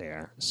start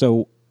there.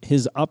 So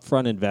his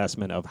upfront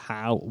investment of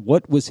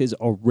what was his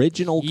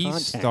original He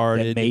content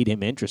started- that made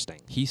him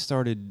interesting? He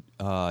started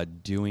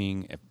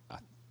doing,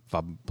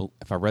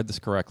 if I read this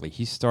correctly,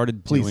 he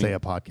started Please doing say a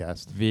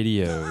podcast.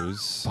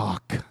 videos,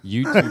 Fuck.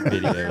 YouTube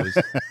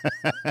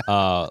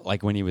videos,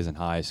 like when he was in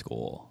high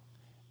school.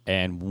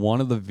 And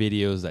one of the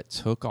videos that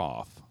took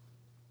off,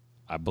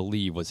 I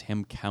believe, was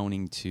him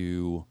counting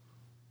to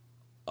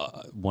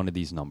one of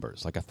these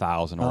numbers, like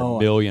 1,000 or Oh, a I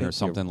million think or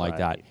something you're like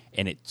that. right.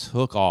 And it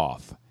took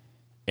off.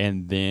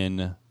 And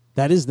then,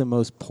 That is the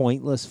most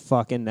pointless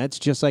fucking. That's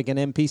just like an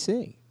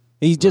NPC.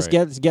 He just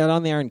Right. get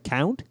on there and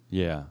count.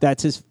 yeah,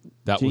 That's his.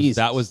 Jesus.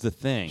 that was the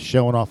thing.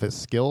 Showing off his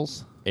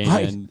skills. And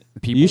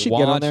Right. people You should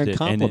watched get on there and it,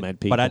 compliment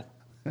people. But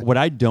what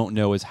I don't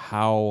know is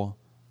how.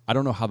 I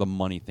don't know how the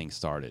money thing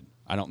started.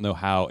 I don't know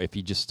how if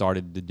he just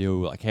started to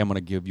do like, hey, I'm going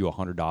to give you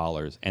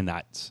 $100, and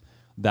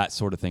that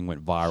sort of thing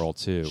went viral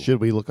too. Should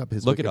we look up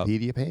his Look it up.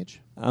 Wikipedia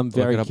page? I'm Look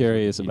very it up.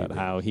 curious Wikipedia about page.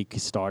 how he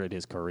started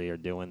his career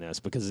doing this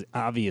because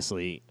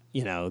obviously,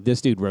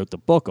 this dude wrote the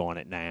book on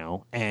it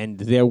now, and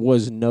there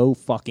was no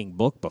fucking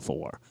book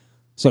before.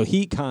 So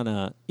he kind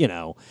of, you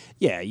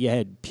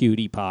had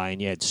PewDiePie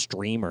and you had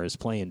streamers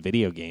playing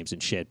video games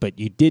and shit, but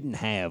you didn't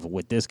have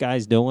what this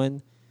guy's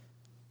doing.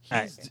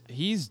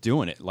 He's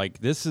doing it. Like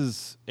this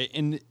is,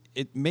 and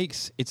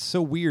it's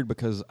so weird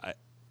because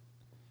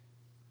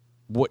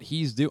what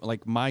he's doing.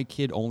 Like my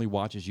kid only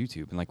watches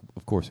YouTube, and like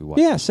of course we watch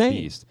Yeah, same.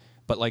 Beast,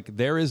 but like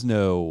there is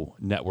no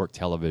network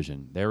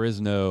television. There is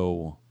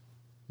no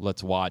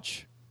let's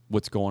watch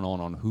what's going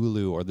on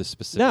Hulu or this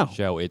specific No.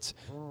 show. It's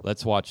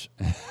let's watch.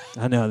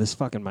 I know, this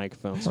fucking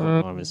microphone's so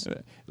enormous.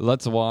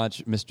 Let's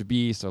watch Mr.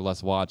 Beast or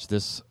let's watch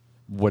this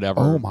whatever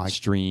Oh, my-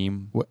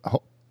 stream. Go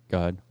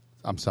ahead.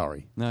 I'm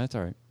sorry. No, that's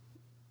all right.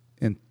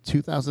 In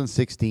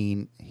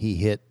 2016, he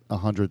hit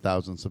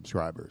 100,000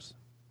 subscribers.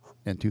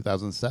 In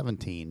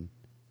 2017,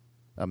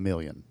 1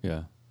 million.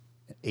 Yeah.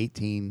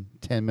 18,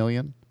 10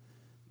 million.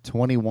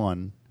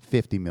 21,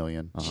 50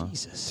 million.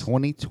 Jesus.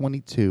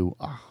 2022,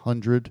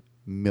 100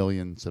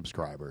 million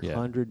subscribers. Yeah.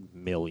 100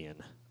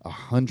 million.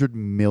 100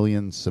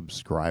 million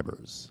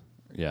subscribers.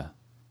 Yeah.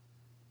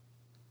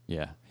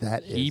 Yeah.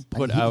 That he is.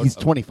 put he- out He's a-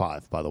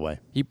 25, by the way.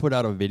 He put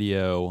out a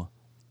video.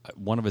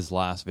 One of his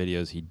last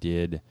videos he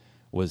did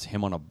was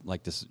him on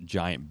this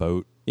giant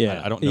boat.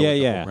 Yeah. I don't know. Yeah, what the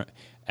yeah. whole-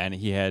 and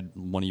he had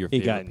one of your He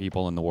favorite got-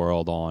 people in the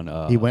world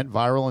on. He went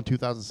viral in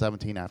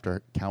 2017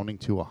 after counting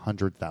to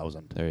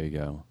 100,000. There you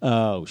go.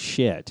 Oh,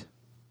 shit.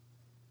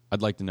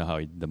 I'd like to know how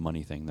the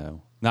money thing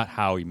though. Not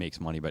how he makes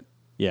money, but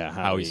Yeah,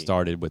 how he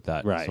started with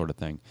that Right. sort of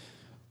thing.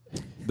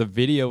 The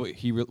video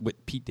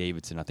with Pete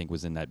Davidson, I think,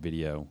 was in that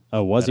video.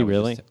 Oh, was That he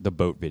really? just the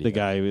boat video. The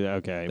guy,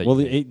 okay. That Well,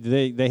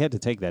 you they had to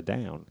take that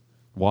down.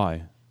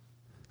 Why?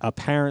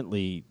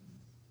 Apparently,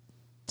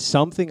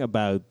 something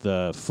about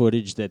the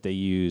footage that they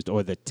used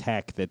or the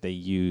tech that they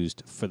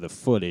used for the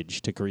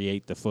footage to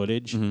create the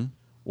footage Mm-hmm.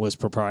 was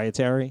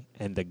proprietary,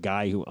 and the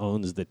guy who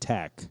owns the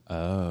tech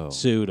Oh.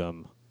 sued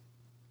him,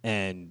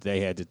 and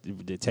they had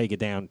to take it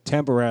down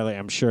temporarily.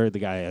 I'm sure the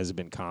guy hasn't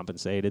been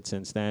compensated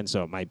since then,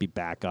 so it might be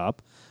back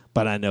up.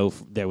 But I know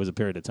there was a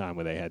period of time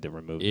where they had to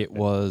remove It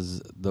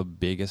was the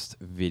biggest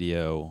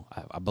video.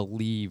 I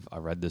believe I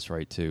read this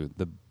right too.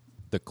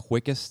 The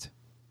quickest,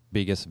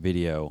 biggest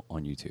video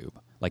on YouTube.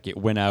 Like it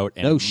went out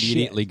and No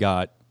immediately shit.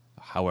 got,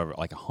 however,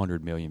 like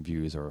 100 million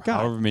views or God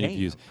however many damn.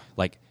 views.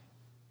 Like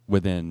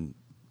within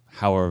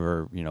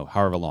however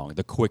long.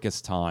 The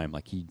quickest time.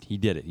 Like he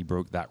did it. He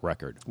broke that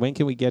record. When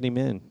can we get him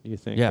in? You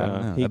think? Yeah, I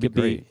don't know. he That'd be could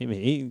be. great. I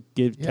mean, he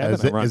give Yeah, Kevin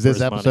is, a run is for this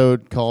his money.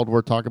 episode called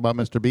We're Talking About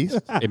Mr. Beast?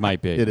 It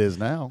might be. It is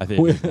now. I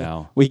think it is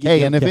now. We could Hey,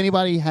 get and if Kev-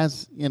 anybody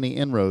has any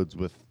inroads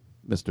with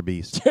Mr.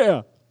 Beast,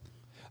 yeah.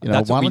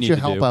 That's why what we don't need you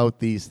to help do. out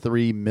these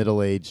 3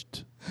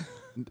 middle-aged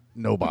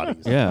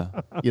nobodies? Yeah.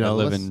 You know, I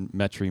live let's- in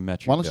Why don't you-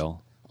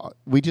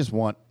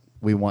 Metryville.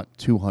 we want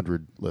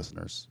 200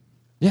 listeners.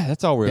 Yeah,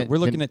 that's all we're Can-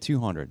 looking can- at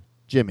 200.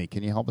 Jimmy,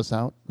 can you help us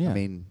out? Yeah. I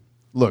mean,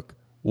 look,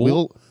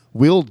 We'll-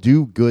 we'll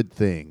do good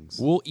things.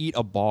 We'll eat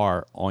a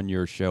bar on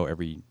your show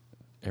every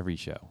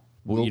show.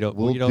 We'll eat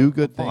a do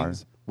good bar.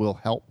 things. We'll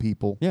help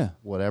people. Yeah.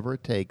 Whatever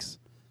it takes.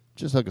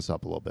 Just hook us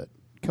up a little bit.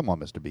 Come on,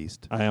 Mr.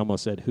 Beast. I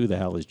almost said, "Who the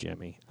hell is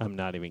Jimmy?" I'm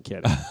not even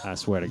kidding. I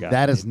swear to God,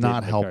 That is It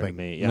not didn't occur to helping.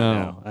 me. Yeah,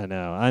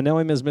 No. I know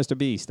him as Mr.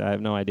 Beast. I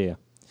have no idea.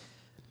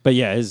 But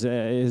yeah,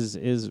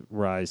 his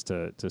rise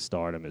to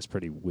stardom is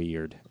pretty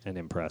weird and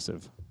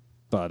impressive.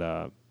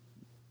 But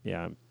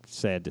yeah, I'm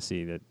sad to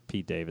see that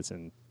Pete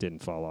Davidson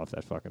didn't fall off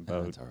that fucking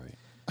boat. That's all right.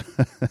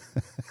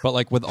 But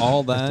like with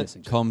all that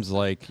disingenuous. comes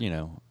like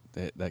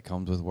that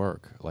comes with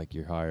work. Like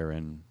you're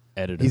hiring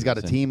editors. He's got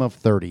a and- team of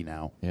 30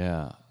 now.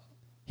 Yeah,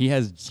 he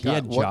had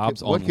jobs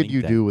What on could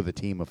you LinkedIn. do with a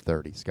team of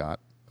 30, Scott?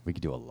 We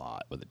could do a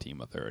lot with a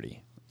team of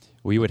 30.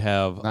 We would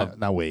have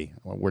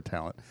We're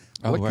talent.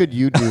 Oh, What we're- could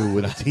you do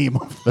with a team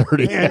of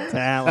 30?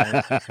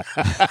 Talent.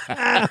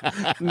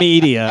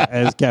 Media,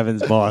 as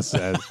Kevin's boss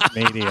says.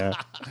 Media.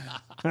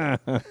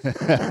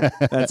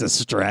 That's a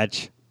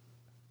stretch.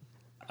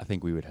 I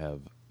think we would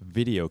have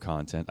video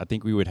content. I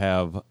think we would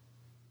have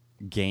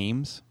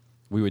games.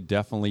 We would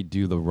definitely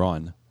do the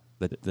run.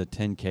 The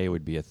 10K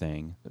would be a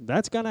thing.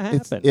 That's going to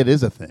happen. It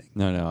is a thing.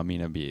 No, I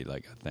mean it'd be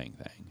like a thing.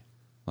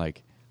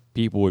 Like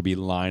people would be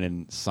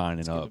signing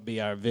It's up going to be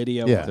our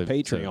video Yeah. on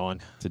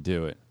Patreon. to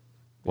do it.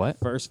 What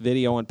First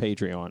video on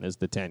Patreon is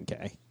the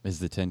 10K. is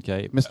the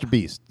 10K? Mr.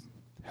 Beast,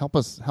 help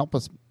us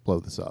blow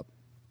this up.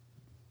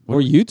 Or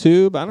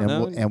YouTube. I don't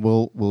And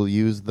know. we'll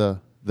use the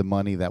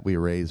money that we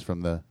raise from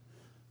the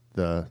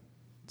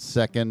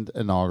second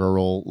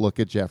inaugural Look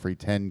at Jeffrey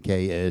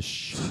 10K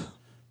ish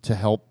to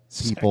help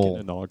people Second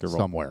inaugural.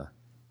 somewhere.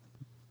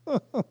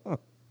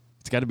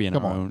 It's got to be in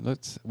Come our on. own.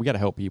 We got to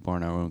help people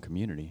in our own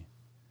community.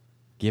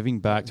 Giving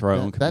back to our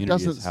own That community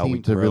doesn't is how we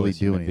seem to grow really as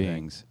do human anything.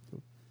 beings.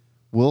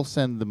 We'll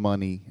send the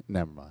money.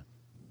 Never mind.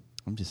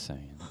 I'm just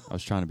saying. I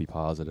was trying to be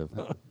positive.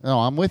 No,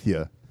 I'm with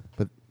you,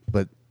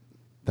 but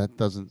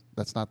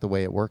that's not the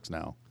way it works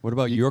now. What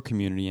about your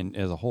community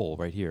as a whole,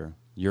 right here?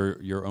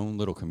 Your own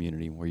little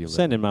community where you live.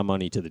 Sending my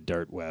money to the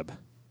dirt web.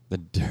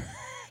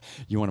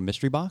 You want a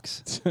mystery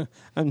box?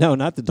 No,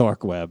 not the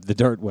dark web. The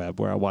dirt web,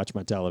 where I watch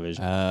my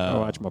television. I Oh.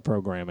 watch my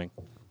programming.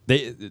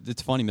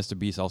 It's funny. Mr.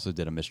 Beast also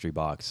did a mystery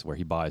box where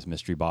he buys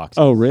mystery boxes.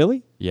 Oh,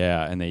 really?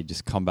 Yeah, and they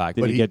just come back.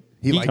 Did But he get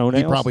he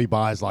toenails? probably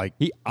buys like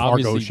He cargo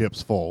obviously-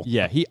 ships full.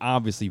 Yeah, he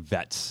obviously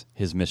vets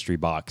his mystery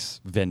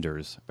box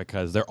vendors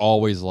because they're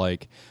always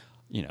like,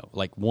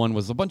 like one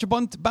was a bunch of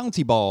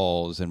bouncy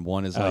balls, and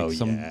one is like Oh,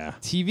 some yeah.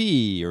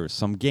 TV or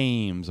some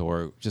games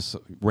or just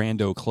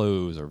rando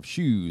clothes or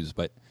shoes.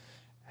 But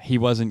he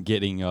wasn't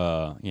getting,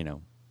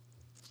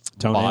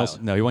 Toenails?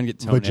 No, he wasn't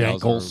getting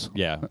toenails.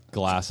 Vajankles. Or,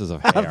 glasses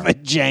of hair.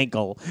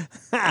 Vajankle.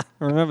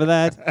 Remember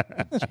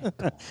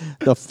that?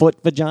 The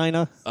foot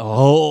vagina?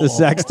 Oh, The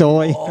sex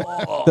toy?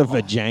 The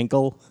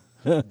vajankle?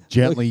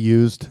 Gently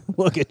used.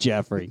 Look at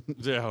Jeffrey.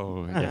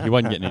 oh, yeah, he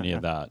wasn't getting any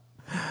of that.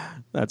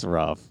 That's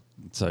rough.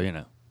 So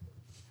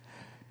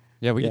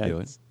yeah, we can do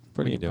it. It's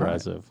pretty We can do it.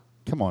 impressive.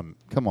 Come on,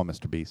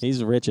 Mr. Beast.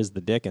 He's rich as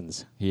the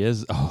Dickens. He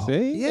is. Oh.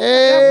 See?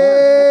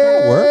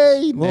 Yay!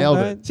 works. Nailed Little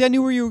it. bit. See, I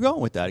knew where you were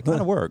going with that. It kind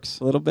of works.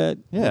 A little bit.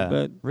 Yeah,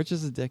 Little bit. Rich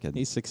as a dickhead.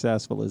 He's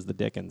successful as the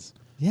Dickens.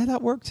 Yeah,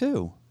 that worked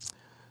too.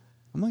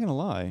 I'm not gonna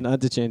lie. Not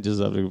to change the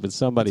subject, but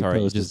somebody That's all right,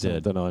 you posted just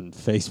did. something on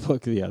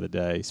Facebook the other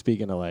day.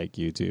 Speaking of like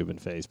YouTube and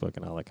Facebook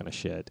and all that kind of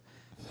shit,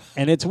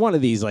 and it's one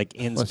of these like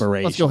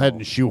inspirational. Let's go ahead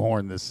and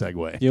shoehorn this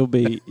segue. You'll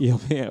be.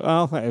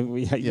 Well,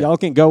 y'all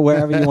can go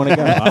wherever you want to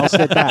go. I'll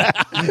sit back.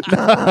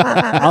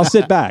 I'll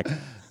sit back.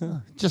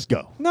 Just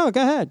go. No,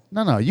 go ahead.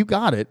 No, you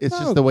got it. It's No.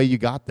 just the way you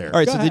got there. All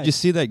right, Go so ahead. did you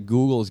see that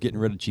Google is getting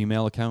rid of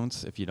Gmail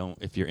accounts if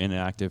you're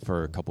inactive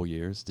for a couple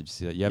years? Did you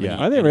see that? You have Yeah.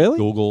 any- Are they any really?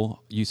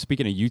 Google. You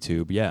speaking of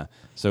YouTube? Yeah.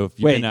 So if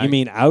you've Wait, been you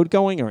mean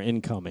outgoing or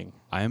incoming?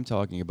 I am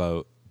talking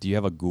about. Do you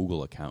have a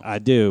Google account? I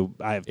do.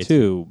 I have It's-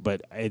 two,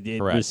 but it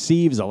Correct.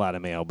 receives a lot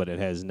of mail, but it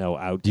has no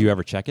out. Do you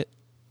ever check it?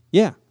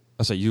 Yeah.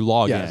 Oh, so you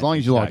log in. Yeah, as long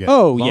as you log check. in.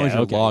 Oh, as long yeah, as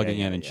you're okay, logging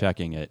yeah, in and yeah.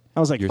 checking it.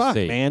 I was like, you're fuck,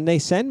 safe. man, they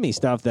send me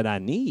stuff that I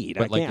need.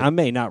 But like I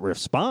may not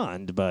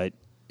respond, but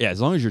Yeah, as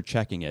long as you're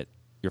checking it,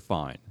 you're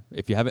fine.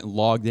 If you haven't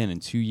logged in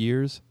 2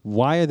 years,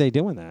 why are they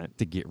doing that?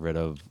 to get rid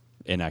of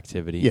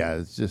inactivity. Yeah,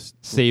 it's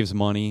just Saves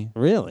money.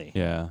 Really?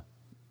 Yeah.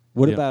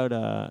 What Yeah.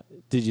 about,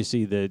 did you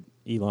see that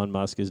Elon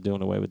Musk is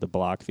doing away with the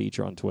block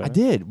feature on Twitter? I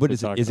did. What We're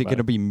is it? talking Is it going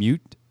to about be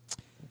mute?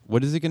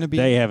 What is it going to be?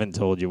 They haven't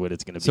told you what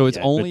it's going to be So it's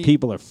yet, only- but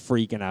people are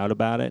freaking out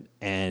about it,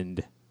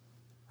 and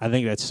I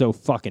think that's so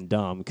fucking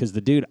dumb because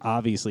the dude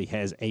obviously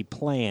has a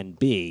plan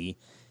B.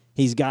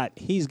 He's going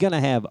to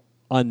have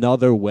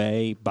another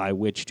way by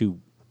which to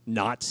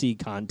not see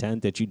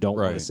content that you don't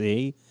want to Right.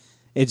 see.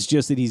 It's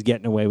just that he's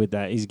getting away with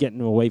that. He's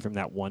getting away from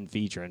that one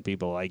feature, and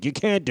people are like, you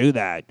can't do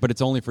that. But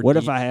it's only for. What D-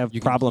 if I have you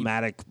can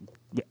problematic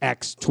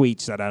X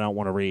tweets that I don't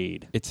want to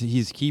read?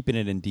 He's keeping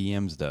it in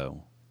DMs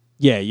though.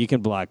 Yeah, you can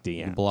block DMs.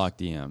 You can block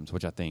DMs,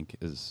 which I think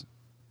is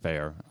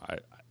fair.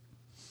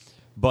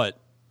 But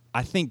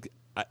I think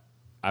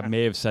I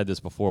may have said this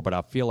before, but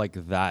I feel like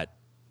that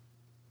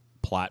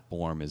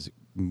platform is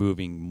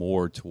moving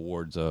more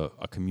towards a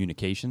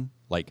communication.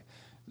 Like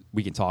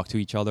we can talk to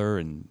each other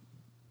and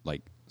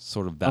like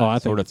sort of that I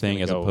think sort of it's gonna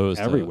thing, as go opposed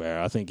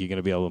everywhere. I think you're going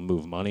to be able to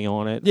move money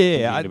on it. to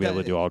You're going to be able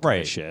to do all kinds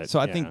right. of shit. So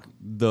I Yeah. think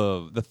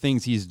the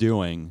things he's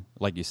doing,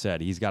 like you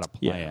said, he's got a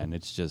plan.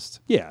 It's just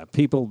Yeah,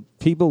 people,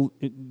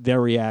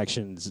 their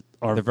reactions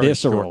are They're very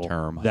visceral.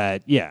 short-term.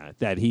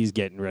 That he's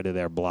getting rid of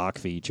their block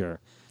feature,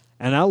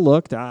 And I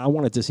looked. I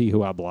wanted to see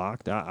who I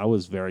blocked. I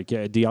was very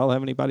curious. Do y'all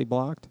have anybody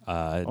blocked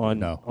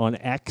No. on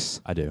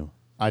X? I do.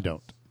 I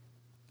don't.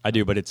 I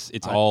do, but it's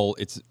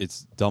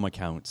dumb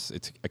accounts.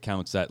 It's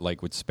accounts that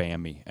like would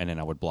spam me, and then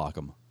I would block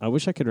them. I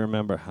wish I could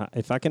remember.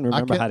 If I can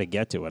remember how to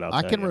get to it, I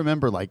tell can you.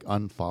 remember like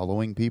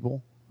unfollowing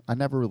people. I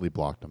never really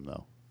blocked them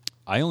though.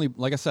 I only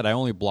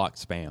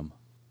blocked spam.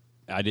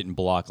 I didn't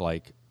block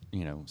like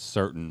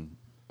certain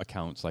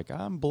accounts. Like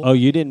I'm blocked. Oh,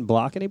 you didn't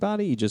block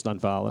anybody? You just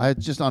unfollowed? I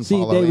just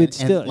unfollowed. See, they would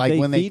still like they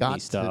when they feed got me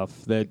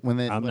stuff to, that when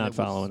I'm it not was-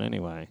 following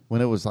anyway.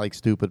 When it was like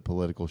stupid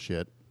political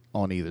shit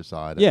on either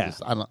side. Yeah.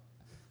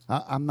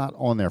 I'm not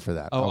on there for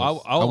that. Oh,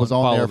 I was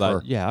on there unfollow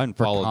that. for Yeah, I for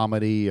unfollowed.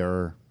 comedy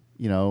or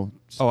I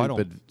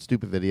don't-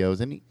 stupid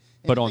videos.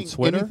 But on anything-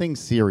 Twitter? anything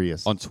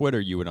serious. On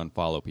Twitter, you would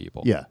unfollow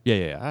people. Yeah.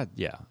 Yeah.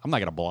 I'm not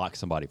gonna block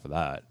somebody for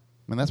that.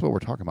 I mean, that's what we're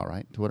talking about,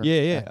 right? Twitter.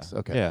 Yeah. X.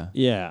 Okay. Yeah.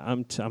 Yeah,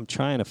 I'm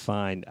trying to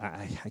find.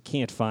 I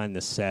can't find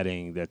the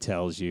setting that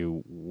tells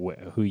you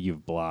who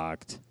you've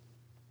blocked.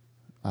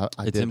 I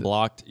It's did, in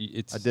blocked.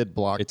 I did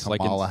block It's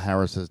like Kamala in,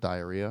 Harris's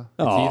diarrhea.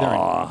 It's either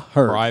in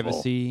hurtful.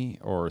 privacy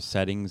or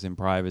settings in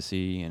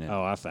privacy, and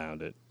Oh, I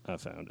found it.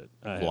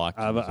 Blocked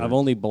I've users.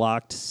 only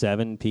blocked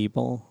 7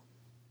 people,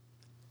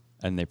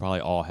 and they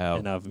probably all have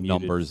and I've muted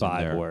numbers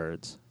 5 in there.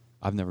 words.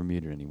 I've never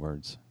muted any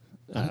words.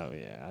 Oh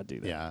yeah, I do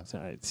that. Yeah.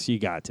 So you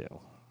got to.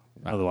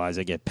 Otherwise,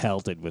 I get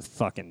pelted with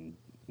fucking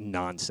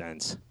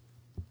nonsense.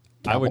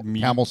 I would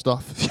mute. Camel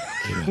stuff.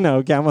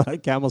 No,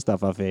 camel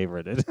stuff. I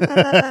favorited.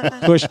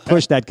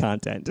 push that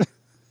content.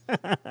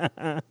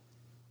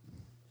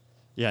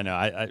 Yeah, no,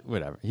 I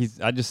whatever.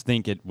 I just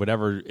think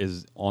whatever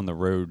is on the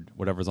road,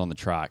 whatever's on the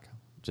track,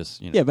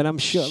 just Yeah, but I'm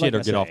sure. shit like or I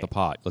get say, off the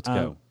pot. Let's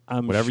go.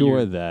 I'm Whatever sure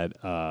you-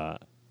 that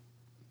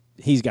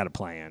he's got a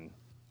plan.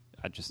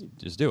 I just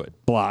do it.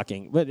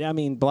 Blocking, but I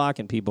mean,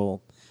 blocking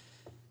people.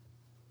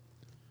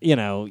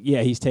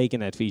 He's taking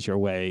that feature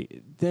away.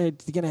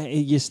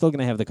 You're still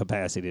gonna have the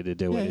capacity to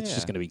do it. It's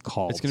just gonna be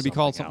called. It's going to be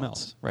called something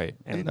else, right?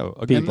 And no,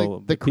 And people,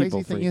 the crazy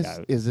people thing freak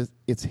is, out.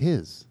 it's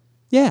his.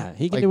 Yeah,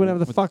 he can Like, do whatever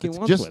the fuck he it's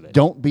wants just with it.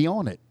 don't be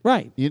on it.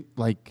 Right.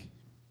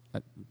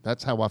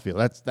 That's how I feel.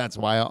 That's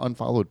why I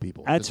unfollowed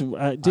people. That's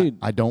Just- dude.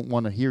 I don't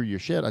want to hear your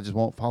shit. I just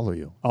won't follow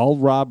you. All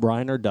Rob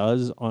Reiner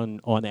does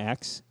on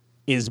X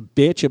is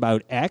bitch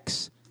about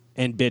X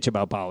and bitch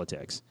about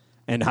politics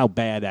and how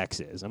bad X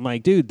is. I'm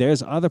like, dude,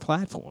 there's other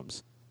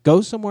platforms.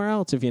 Go somewhere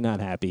else if you're not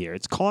happy here.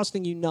 It's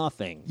costing you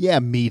nothing. Yeah,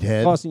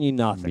 meathead. Costing you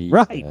nothing.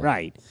 Meathead.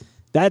 Right.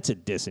 That's a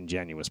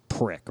disingenuous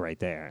prick right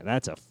there.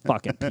 That's a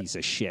fucking piece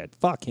of shit.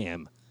 Fuck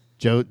him.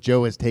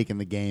 Joe has taken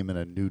the game in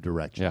a new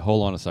direction. Yeah,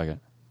 hold on a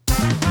second.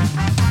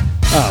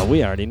 Oh,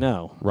 we already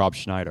know. Rob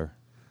Schneider.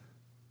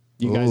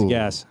 You guys Ooh.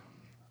 guess.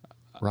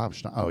 Rob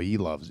Schneider. Oh, he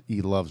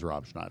loves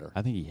Rob Schneider.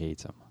 I think he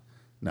hates him.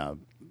 No,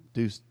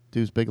 Deuce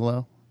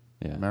Bigelow,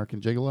 Yeah.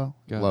 American Gigolo,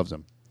 Go ahead. loves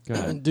him. Go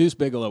ahead. Deuce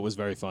Bigelow was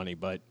very funny,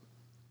 but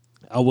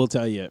I will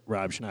tell you,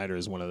 Rob Schneider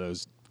is one of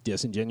those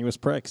disingenuous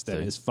pricks that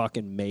See? has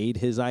fucking made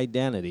his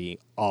identity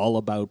all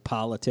about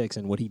politics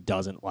and what he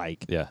doesn't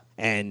like. Yeah.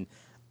 And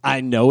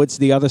I know it's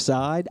the other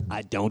side.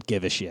 I don't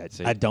give a shit.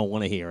 See? I don't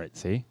want to hear it.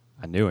 See,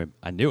 I knew him.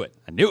 I knew it.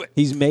 I knew it.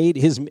 He's made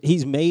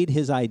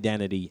his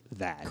identity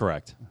that.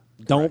 Correct.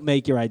 Don't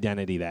make your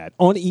identity that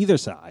on either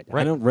side. I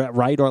Right. don't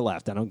right or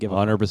left. I don't give a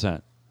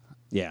 100%.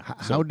 yeah.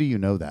 How do you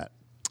know that?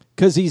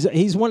 Because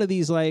he's one of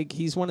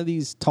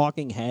these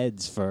talking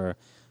heads for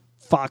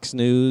Fox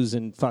News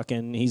and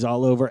fucking he's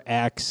all over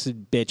X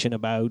bitching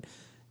about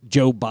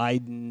Joe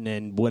Biden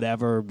and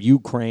whatever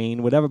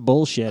Ukraine, whatever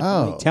bullshit.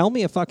 I'm like, Oh. tell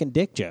me a fucking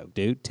dick joke,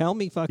 dude. Tell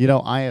me fucking.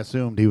 I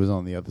assumed he was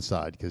on the other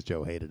side because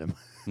Joe hated him.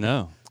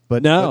 No.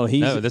 But no, but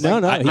he's no, this- no.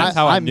 that's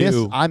how I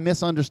knew. I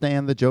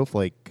misunderstand the Joe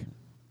Flake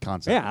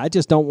concept. Yeah, I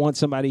just don't want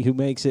somebody who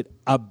makes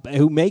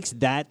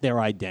that their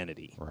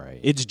identity. Right.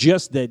 It's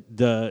just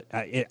that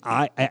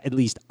I at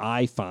least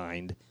I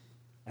find,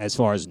 as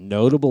far as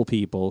notable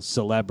people,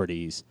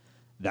 celebrities,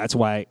 that's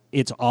why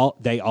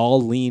they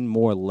all lean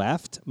more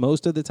left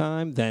most of the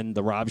time than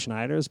the Rob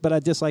Schneiders. But I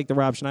dislike the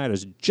Rob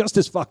Schneiders just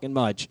as fucking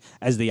much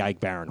as the Ike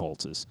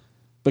Barinholtzes,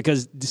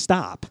 because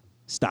stop.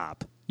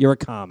 You're a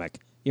comic.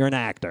 You're an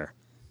actor.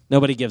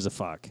 Nobody gives a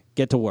fuck.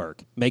 Get to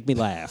work. Make me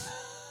laugh.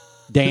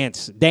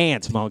 Dance,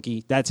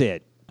 monkey. That's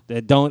it. I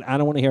don't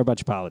want to hear about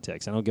your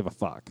politics. I don't give a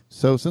fuck.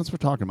 So since we're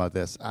talking about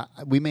this,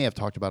 we may have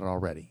talked about it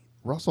already.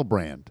 Russell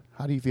Brand,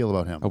 how do you feel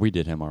about him? Oh, we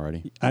did him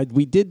already.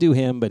 We did do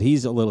him, but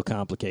he's a little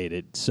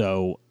complicated.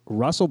 So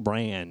Russell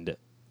Brand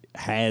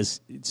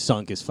has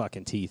sunk his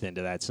fucking teeth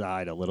into that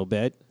side a little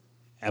bit,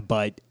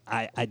 but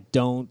I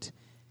don't.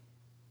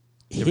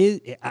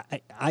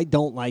 I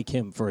don't like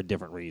him for a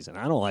different reason.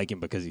 I don't like him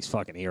because he's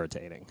fucking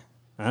irritating.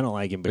 I don't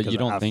like him because you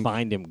don't I think-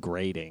 find him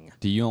grating.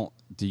 Do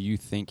you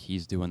think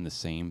he's doing the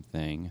same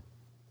thing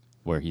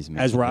where he's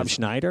making As Rob his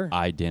Schneider?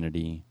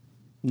 identity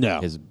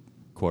No. his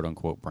quote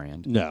unquote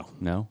brand? No.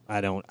 No? I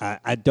don't.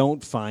 I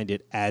don't find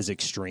it as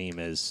extreme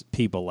as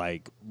people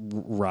like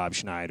Rob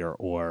Schneider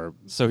or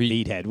So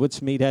he- Meathead. What's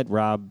Meathead?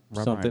 Rob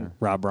something? Reiner.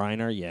 Rob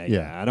Reiner?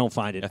 Yeah. I don't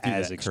find it I threw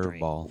as that extreme.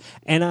 curveball.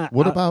 And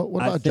What I about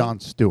think Jon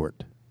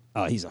Stewart?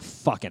 Oh, he's a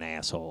fucking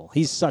asshole.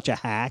 He's such a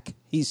hack.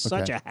 He's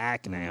such Okay. a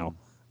hack now.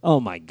 Oh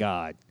my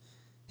god.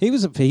 He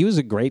was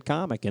a great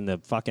comic in the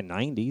fucking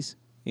 90s.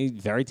 He's a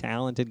very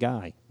talented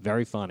guy.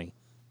 Very funny.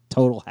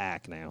 Total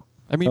hack now.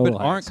 I mean, Total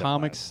but hack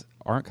stuff.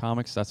 aren't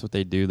comics? That's what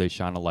they do. They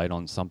shine a light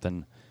on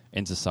something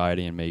in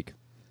society and make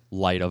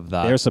light of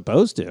that. They're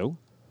supposed to.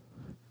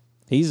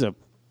 He's a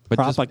But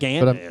just-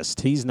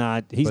 propagandist. He's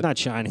not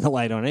shining a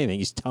light on anything.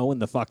 He's towing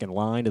the fucking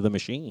line of the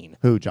machine.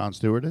 Who, Jon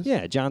Stewart is?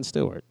 Yeah, Jon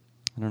Stewart.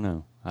 I don't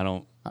know.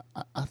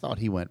 I thought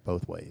he went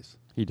both ways.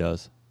 He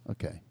does.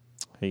 Okay.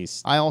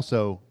 He's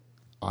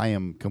I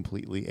am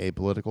completely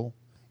apolitical,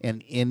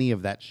 and any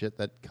of that shit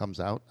that comes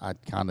out,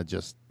 I'd kind of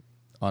just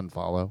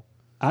unfollow.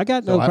 I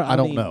got So no I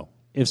don't know.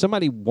 If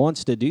somebody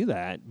wants to do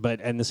that, but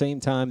at the same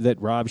time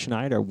that Rob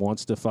Schneider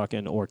wants to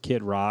fucking, or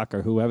Kid Rock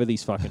or whoever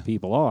these fucking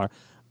people are,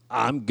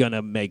 I'm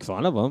gonna make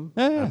fun of them.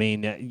 Yeah. I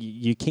mean,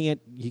 you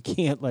can't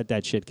let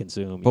that shit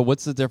consume you. But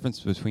what's the difference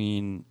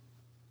between?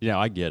 Yeah,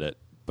 I get it.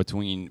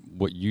 Between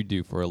what you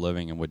do for a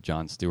living and what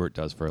Jon Stewart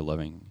does for a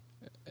living,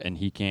 and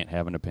he can't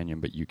have an opinion,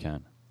 but you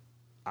can.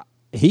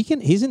 He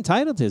can. He's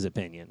entitled to his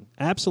opinion.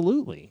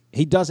 Absolutely.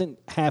 He doesn't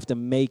have to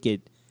make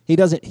it. He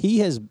doesn't.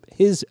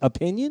 His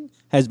opinion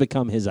has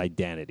become his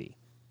identity,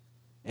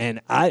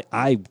 and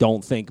I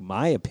don't think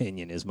my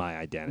opinion is my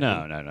identity.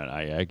 No.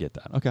 I get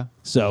that. Okay.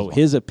 So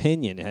his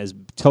opinion has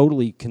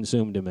totally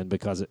consumed him and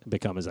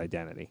become his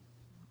identity.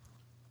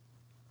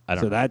 I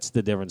don't So know. that's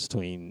the difference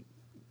between,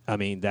 I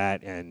mean,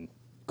 that and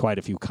quite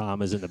a few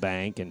commas in the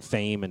bank and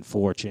fame and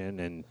fortune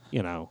and,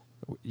 you know.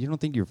 You don't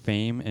think your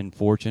fame and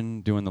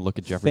fortune doing the Look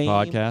at Jeffrey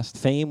podcast?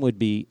 Fame would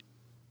be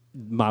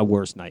my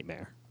worst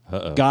nightmare.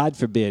 Uh-oh. God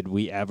forbid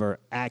we ever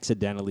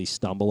accidentally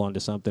stumble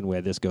onto something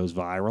where this goes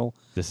viral.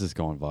 This is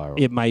going viral.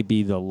 It might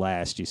be the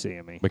last you see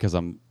of me. Because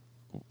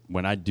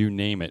when I do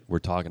name it, we're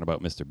talking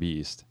about Mr.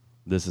 Beast.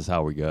 This is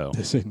how we go.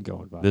 This isn't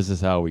going viral. This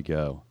is how we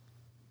go.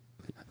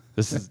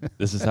 This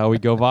is how we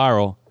go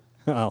viral.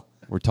 Oh,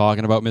 We're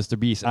talking about Mr.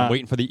 Beast. I'm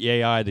waiting for the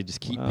AI to just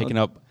keep picking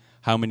up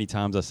how many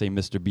times I say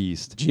Mr.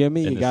 Beast.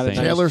 Jimmy, in you the got a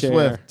same- nice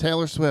chair.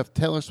 Taylor Swift,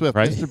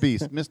 Right? Mr.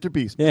 Beast, Mr.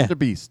 Beast, Yeah. Mr.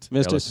 Beast.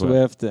 Mr. Taylor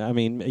Swift. I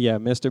mean, yeah,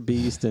 Mr.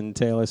 Beast and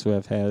Taylor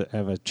Swift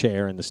have a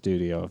chair in the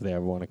studio if they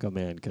ever want to come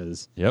in.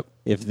 Because Yep.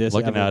 if this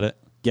Looking ever at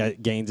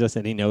it. gains us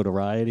any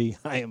notoriety,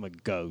 I am a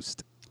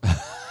ghost.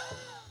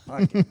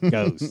 Fucking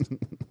ghost.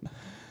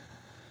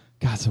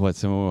 God, so what?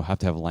 So we'll have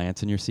to have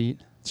Lance in your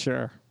seat?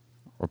 Sure.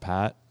 Or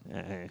Pat?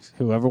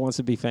 Whoever wants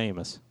to be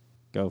famous,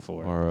 go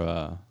for it.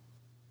 Or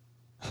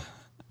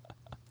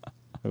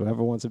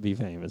Whoever wants to be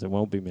famous, it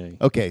won't be me.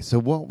 Okay, so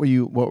what were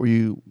you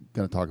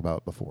going to talk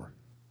about before?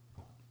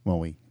 When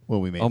we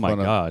made Oh, my fun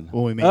God. of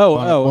when we made Oh,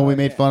 fun oh, when we oh,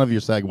 made yeah. fun of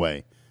your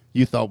segue.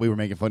 You thought we were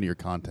making fun of your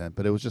content,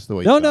 but it was just the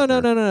way No. you got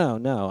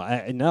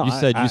there. you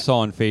said you saw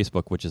on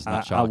Facebook, which is not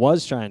I shocking.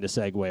 was trying to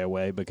segue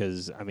away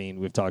because, I mean,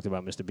 we've talked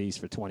about Mr. Beast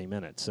for 20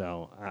 minutes,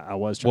 so I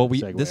was trying to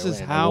segue this away. is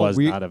and how it was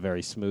we- not a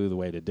very smooth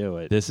way to do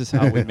it. This is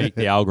how we make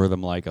the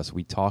algorithm like us.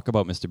 We talk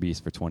about Mr.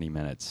 Beast for 20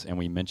 minutes, and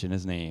we mention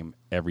his name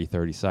every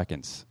 30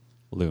 seconds.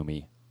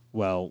 Lumi.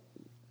 Well,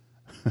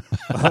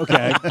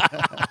 okay.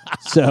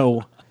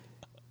 So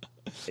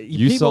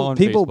You saw on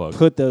people Facebook.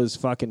 put those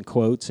fucking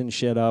quotes and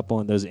shit up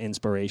on those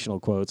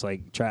inspirational quotes,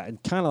 like kind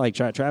of like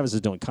Travis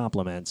is doing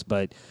compliments,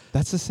 but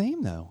That's the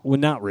same, though. well,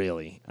 not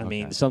really. I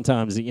mean, Okay.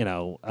 sometimes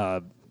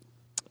the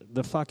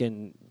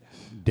fucking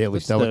Daily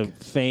what's Stoic.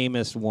 the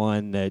famous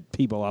one that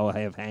people all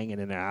have hanging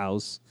in their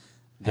house.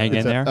 Hang in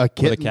It's there a with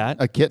kitten, a cat.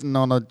 a kitten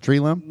on a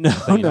tree limb. No,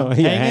 know,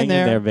 yeah, hang in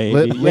there.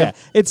 baby. Live- yeah,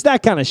 it's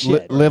that kind of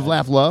shit. Live,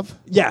 laugh, love.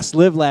 Yes,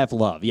 live, laugh,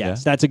 love. Yes,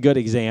 Yeah. that's a good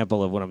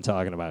example of what I'm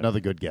talking about.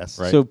 Another good guess.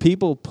 Right. So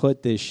people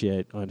put this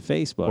shit on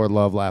Facebook. Or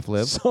love, laugh,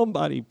 live.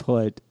 Somebody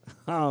put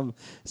and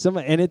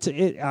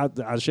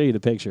I'll show you the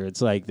picture.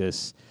 It's like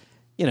this,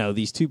 you know,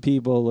 these two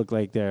people look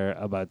like they're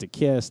about to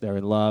kiss. They're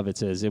in love. It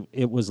says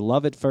it was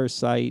love at first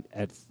sight,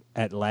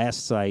 at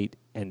last sight,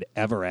 and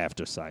ever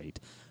after sight.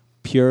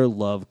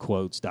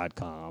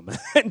 PureLoveQuotes.com.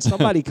 And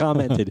somebody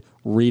commented,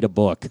 read a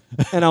book.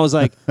 And I was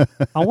like,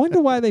 I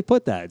wonder why they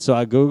put that. So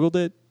I Googled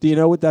it. Do you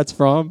know what that's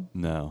from?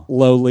 No.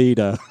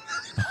 Lolita.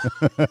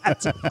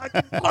 That's a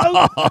fucking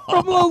quote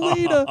from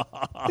Lolita.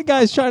 The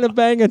guy's trying to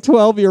bang a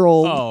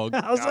 12-year-old. Oh,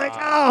 I was like,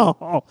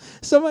 oh,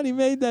 somebody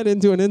made that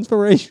into an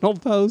inspirational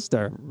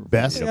poster.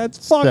 Best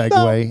That's fucked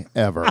segue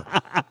ever.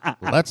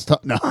 Let's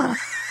talk. No.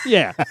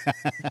 Yeah.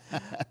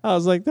 I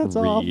was like, that's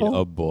Read awful.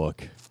 a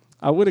book.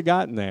 I would have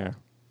gotten there.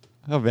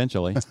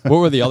 Eventually. What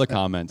were the other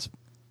comments?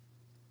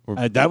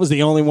 That was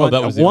the only one.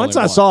 that was the Once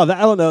only I one. saw that,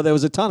 I don't know, there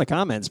was a ton of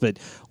comments, but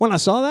when I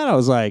saw that, I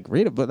was like,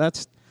 read it. But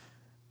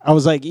I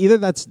was like, either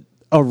that's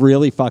a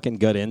really fucking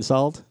good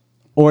insult,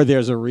 or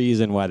there's a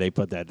reason why they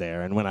put that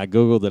there. And when I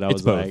Googled it, I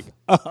was both.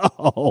 like,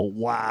 oh,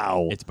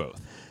 wow. It's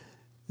both.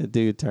 The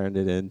dude turned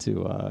it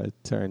into,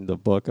 turned the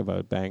book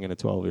about banging a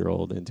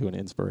 12-year-old into an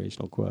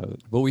inspirational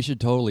quote. But we should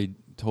totally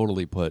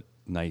put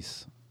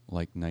nice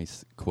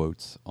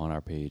quotes on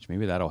our page.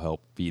 Maybe that'll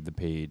help feed the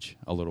page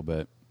a little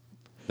bit.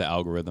 The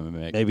algorithm and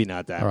make. Maybe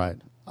not that. All right.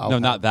 No,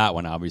 not that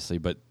one, obviously,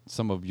 but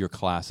some of your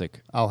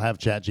classic. I'll have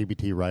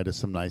ChatGPT write us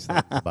some nice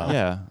things about.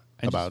 Yeah.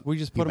 And About we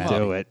just put them up.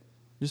 humanity. Do it.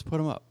 Just put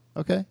them up.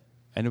 Okay.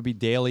 And it'll be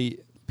daily.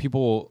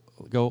 People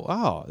will go,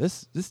 oh,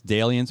 this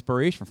daily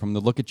inspiration from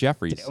the Look at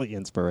Jeffries. Daily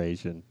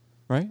inspiration.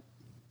 Right?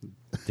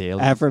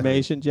 Daily.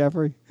 Affirmation,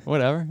 Jeffrey.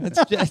 Whatever. Let's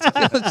look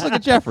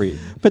at Jeffrey.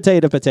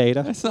 Potato.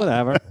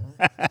 Whatever.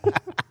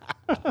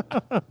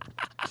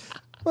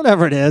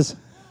 Whatever it is.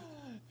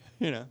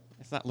 You know,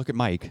 it's not look at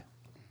Mike.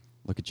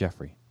 Look at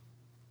Jeffrey.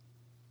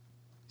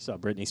 So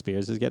Britney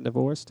Spears is getting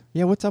divorced?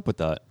 Yeah, what's up with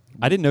that?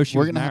 I didn't know she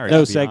We're was gonna have- married.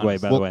 No to be segue,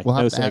 honest. by the way. We'll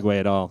have No to add- segue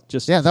at all.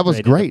 Just Yeah, that was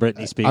straight into great.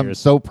 Britney Spears. I'm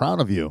so proud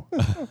of you.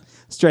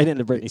 Straight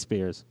into Britney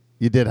Spears.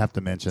 You did have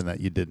to mention that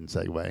you didn't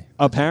segue.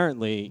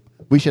 Apparently,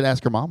 We should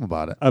ask her mom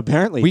about it.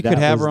 We that could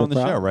have was her on the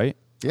show, problem. right?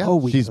 Yeah, Oh,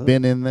 we she's could.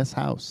 been in this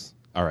house.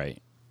 All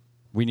right.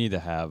 We need to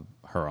have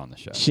her on the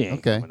show. She ain't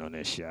Okay. coming on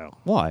this show.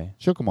 Why?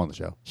 She'll come on the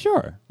show.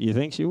 Sure. You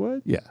think she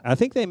would? Yeah. I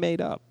think they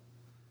made up.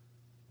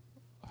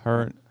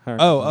 Her. Her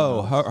and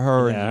Oh, her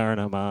her. Yeah, her and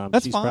her mom.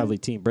 That's She's fine. probably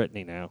Team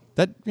Britney now.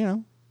 That, yeah.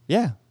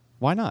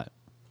 Why not?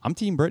 I'm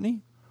Team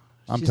Brittany.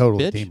 I'm She's a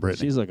totally bitch. Team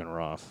Brittany. She's looking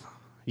rough.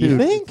 Dude, You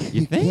think?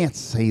 You think? can't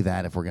say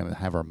that if we're going to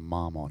have her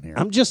mom on here.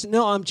 I'm just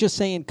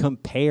saying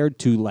compared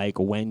to like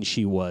when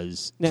she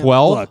was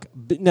 12? Look,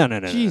 no.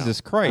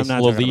 Jesus Christ,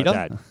 I'm not talking Lolita.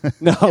 about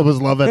that. No, It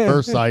was love at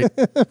first sight,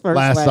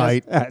 last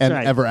sight, That's and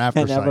right. ever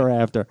after and sight. ever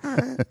after.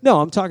 No,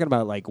 I'm talking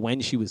about like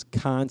when she was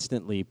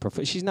constantly.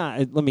 She's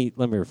not. Let me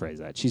rephrase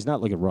that. She's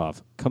not looking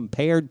rough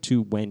compared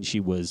to when she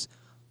was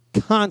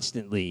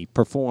constantly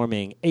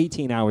performing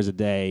 18 hours a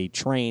day,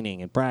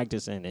 training and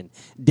practicing and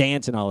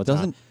dancing all the time.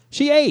 Doesn't-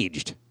 She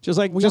aged just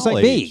like We all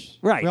me, age.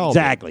 right? We all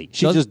Exactly. do.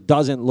 She Doesn't- just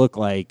doesn't look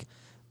like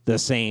the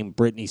same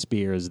Britney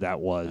Spears that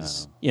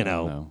was, I don't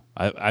know.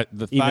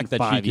 The even fact that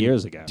 5 she can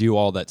years ago. do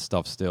all that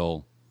stuff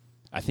still.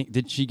 I think,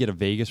 did she get a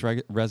Vegas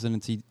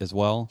residency as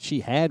well?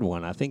 She had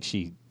one. I think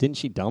didn't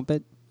she dump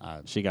it?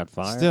 She got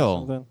fired. Or Still,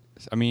 something?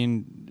 I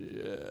mean,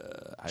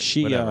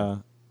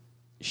 whatever.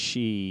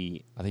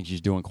 She I think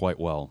she's doing quite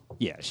well.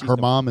 yeah. She's Her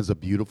mom is a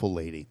beautiful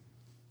lady.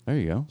 There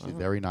you go. She's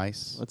very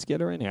nice. Let's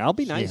get her in here. I'll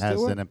be She nice has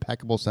to her. an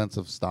impeccable sense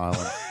of style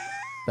and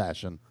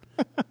fashion,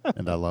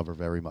 and I love her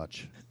very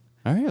much.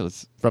 All right,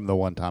 let's. From the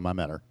one time I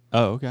met her.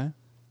 Oh, okay.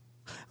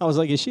 I was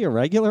like, is she a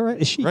regular?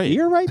 Is she Right.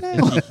 here right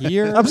now? Is she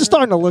here? I'm just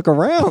starting to look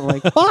around.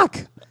 Like,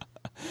 fuck.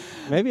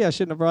 Maybe I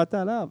shouldn't have brought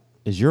that up.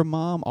 Is your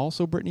mom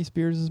also Britney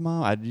Spears'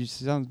 mom? You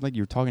sound like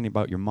you were talking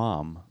about your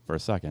mom for a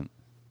second.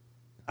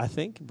 I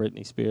think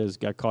Britney Spears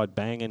got caught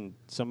banging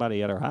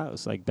somebody at her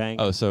house, like banging.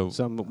 Oh, so-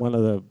 one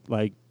of the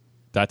like,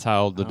 That's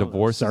how the I don't know,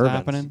 divorce is servants.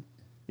 happening?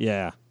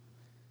 yeah.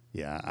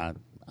 Yeah,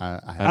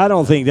 I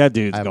don't think that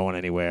dude's going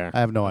anywhere.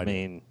 I have no I idea.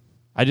 mean,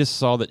 I just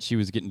saw that she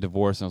was getting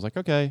divorced, and I was like,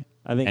 okay.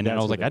 I think and then I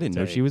that's was like, what it I didn't would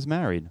know take. she was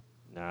married.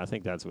 no, I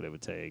think that's what it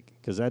would take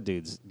because that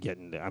dude's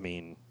getting. I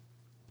mean,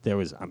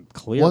 I'm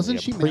clearly Wasn't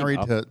a she prenup.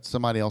 married to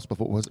somebody else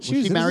before? Was She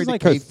was she married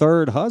like to her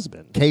third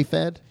husband.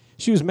 K-Fed?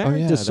 She was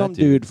married yeah, to that some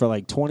dude. dude for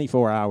like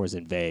 24 hours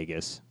in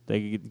Vegas.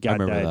 They got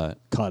remember that that.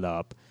 cut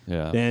up.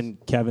 Yeah. Then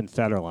Kevin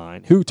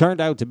Federline, who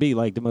turned out to be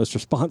like the most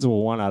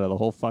responsible one out of the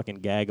whole fucking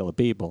gaggle of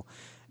people.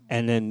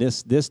 And then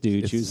this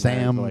dude, It's she was married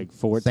Sam- for like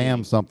 14.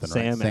 Sam something,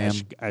 right? Sam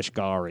Sam-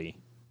 Ashgari.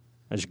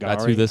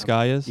 That's who this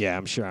guy is? Yeah,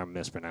 I'm sure I'm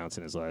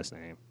mispronouncing his last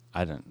name.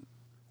 I don't.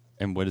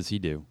 And what does he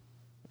do?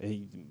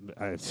 He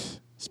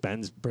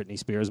spends Britney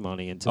Spears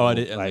money until Oh, I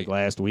did- like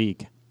last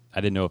week. I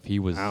didn't know if he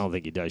was I don't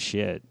think he does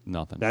shit.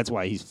 nothing. That's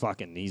why he's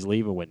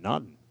leaving with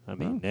nothing. I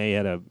mean, they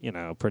had a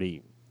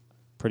pretty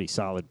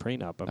solid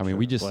prenup. I mean,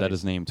 we just said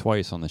his name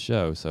twice on the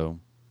show, so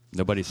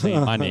nobody's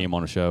saying my name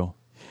on a show.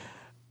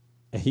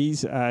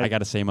 He's I got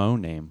to say my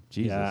own name.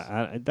 Jesus.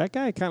 yeah. That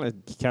guy kind of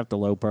kept a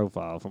low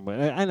profile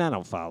and I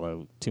don't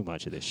follow too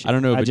much of this shit. I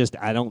don't know, but-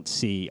 I don't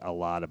see a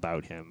lot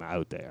about him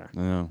out there. I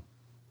don't know.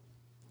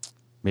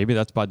 Maybe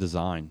that's by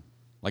design.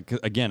 Like, 'cause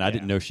again, I Yeah.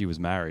 didn't know she was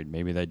married.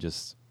 Maybe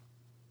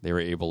they were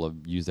able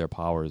to use their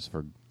powers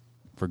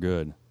for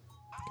good.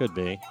 Could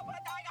be.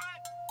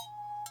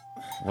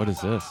 What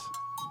is this?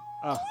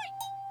 Oh.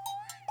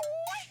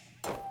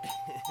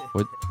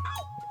 What?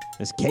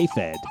 It's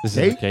K-Fed. This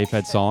is a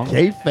K-Fed song?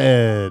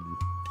 K-Fed.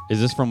 Is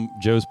this from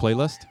Joe's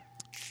playlist?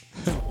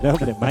 No,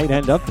 but it might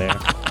end up there.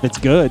 It's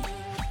good.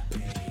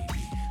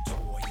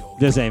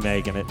 This ain't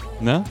making it.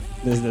 No?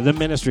 The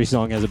Ministry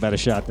song has a better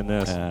shot than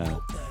this.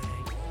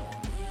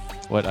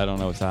 What? I don't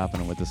know what's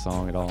happening with this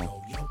song at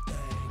all.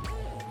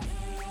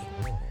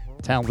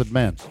 Talented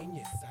man.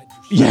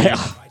 Yeah.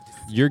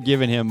 You're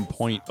giving him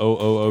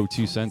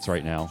 0.0002 cents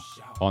right now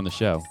on the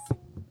show.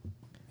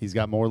 He's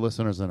got more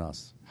listeners than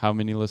us. How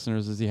many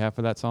listeners does he have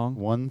for that song?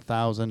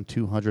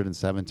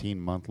 1,217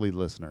 monthly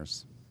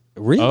listeners.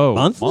 Really? Oh,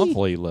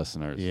 monthly?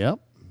 listeners. Yep.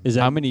 Is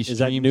that, How many is that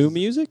streams- new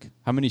music?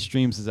 How many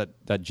streams does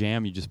that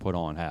jam you just put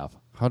on have?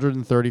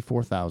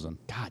 134,000.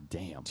 God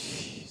damn.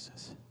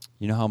 Jesus.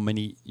 You know how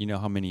many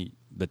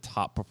the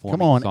top performing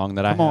Come on. song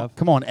that come I on, have?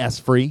 Come on,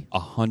 S-Free.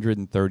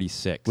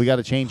 136. We got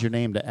to change your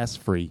name to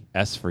S-Free.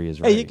 S free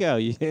is right. There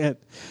you go.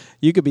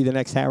 You could be the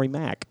next Harry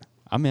Mack.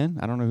 I'm in.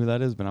 I don't know who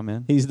that is, but I'm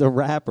in. He's the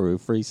rapper who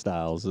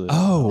freestyles.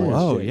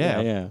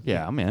 Yeah.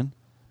 Yeah, I'm in.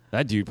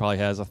 That dude probably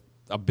has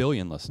a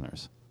billion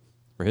listeners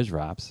for his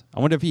raps. I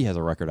wonder if he has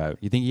a record out.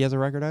 You think he has a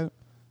record out?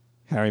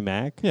 Harry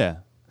Mack? Yeah.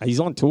 He's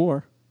on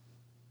tour.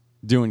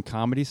 Doing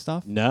comedy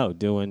stuff? No,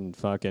 doing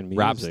fucking music.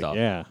 Rap stuff.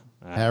 Yeah.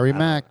 Harry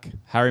Mack.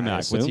 Harry Mack,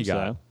 what's he assume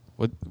got? so.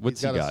 What's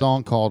He's got he a got?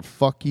 song called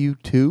 "Fuck You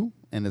Too,"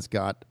 and it's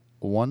got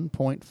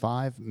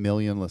 1.5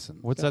 million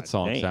listens. What's that God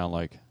song damn. sound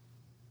like?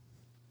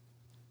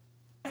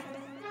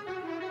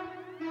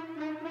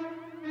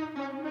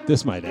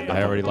 This might end up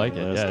I on already the like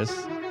it. list.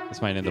 Yeah,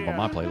 this might end up on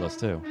my playlist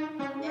too.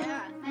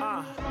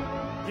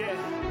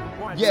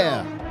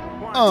 Yeah.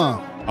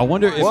 I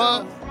wonder if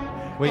What?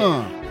 wait.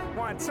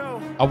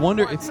 I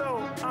wonder if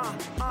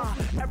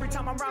Every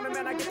time I'm rhyming,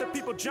 man, I get the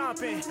people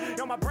jumping.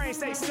 Yo, my brain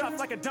stays stuffed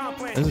like a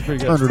dumpling. this is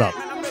pretty Turn good. it up.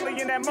 Man, I'm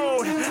really in that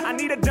mood. I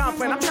need a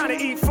dumpling. I'm trying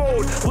to eat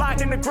food.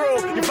 Locked in the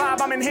groove. Your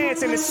vibe, I'm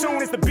enhancing. As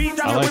soon as the beat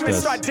drops, I the like women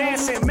this. start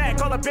dancing.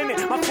 Mac all up in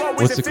it. My flow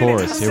What's is the infinite.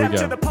 chorus? Here we I step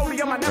go. to the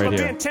podium. I never Right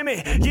here. been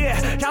timid.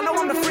 Yeah, y'all know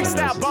I'm the this.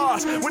 freestyle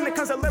boss. When it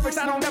comes to lyrics,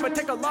 I don't ever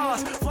take a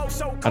loss. Flow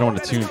so I don't want cold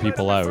to that tune it's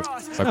people sweeter out than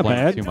frost. by Not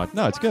playing bad. too much.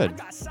 No, it's good.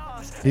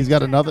 He's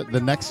got another. The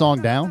next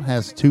song down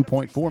has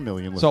 2.4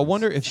 million listens. So I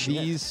wonder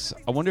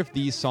if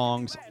these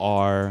songs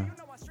are.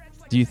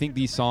 Do you think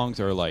these songs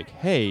are like,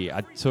 hey,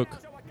 I took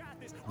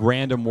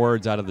random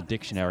words out of the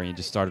dictionary and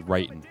just started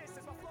writing?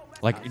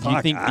 Like, do you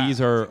Fuck, think these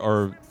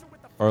are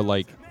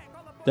like?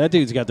 That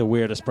dude's got the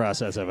weirdest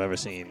process I've ever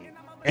seen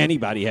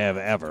anybody have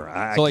ever.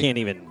 I So, like- can't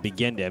even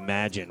begin to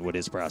imagine what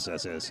his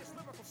process is.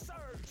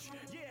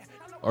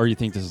 Or you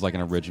think this is like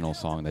an original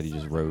song that he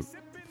just wrote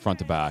front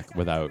to back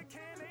without?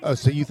 Oh,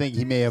 so you think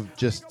he may have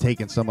just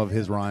taken some of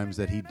his rhymes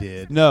that he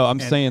did? No, I'm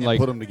and- saying and like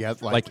put them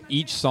together. like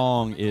each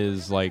song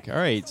is like, all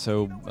right,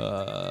 so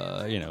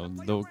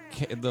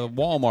the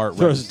Walmart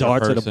Throws register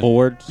darts at a person-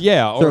 board.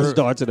 Yeah, or Throws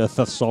darts at a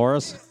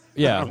thesaurus.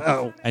 yeah,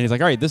 know. and he's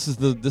like, all right, this is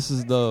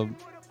the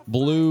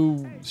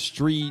Blue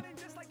Street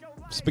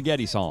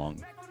spaghetti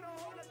song.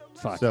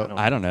 Fuck. So-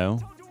 I don't know.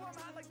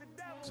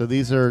 So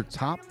these are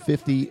top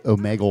 50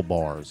 Omegle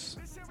bars.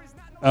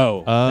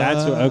 Oh,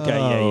 that's okay.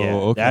 Yeah.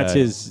 okay. That's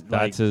his. That's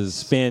like, his-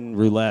 spin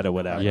roulette or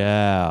whatever.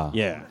 Yeah,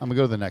 Yeah. I'm gonna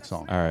go to the next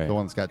song. All right. The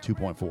one that's got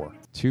 2.4.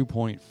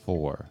 2.4.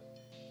 What's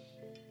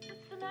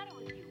the matter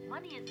with you?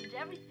 Money isn't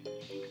everything.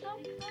 You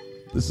think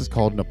so? This is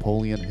called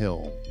Napoleon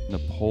Hill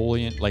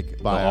Napoleon,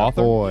 like by the our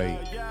author. boy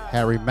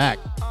Harry Mack.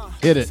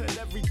 Hit it.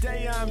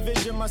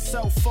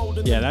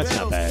 Yeah, that's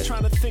not bad.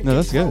 No,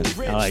 that's good.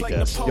 I like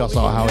this. Y'all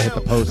saw how I hit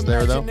the post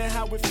there, though?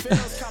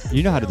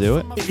 You know how to do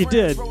it. You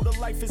did. Yeah,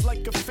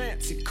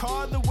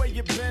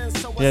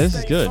 this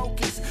is good.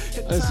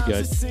 This is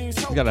good.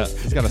 It's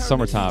got a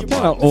summertime.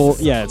 Kind of old.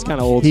 Yeah, it's kind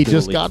of old. He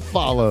just schooly. got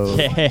followed.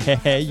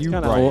 Yeah, you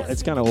Kinda right. old,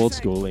 it's kind of old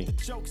schooly.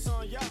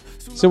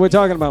 So we're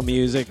talking about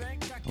music.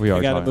 We are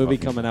I got a talking movie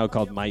about- coming out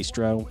called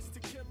Maestro.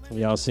 Have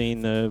y'all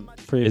seen the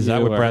preview? Is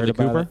that with or Bradley heard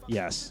about Cooper? it?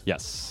 Yes.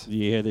 Yes, Do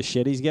you hear the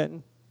shit he's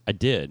getting? I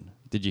did.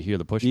 Did you hear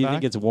the pushback? Do you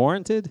think it's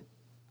warranted?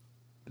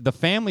 The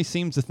family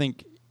seems to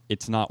think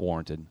it's not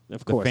warranted.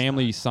 Of the course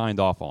family not. signed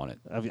off on it.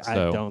 I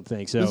So- don't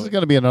think so. This is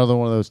going to be another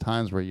one of those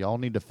times where y'all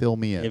need to fill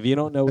me in. If you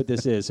don't know what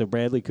this is, so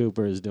Bradley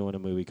Cooper is doing a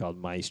movie called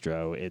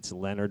Maestro. It's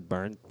Leonard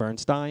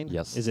Bernstein.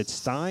 Yes. Is it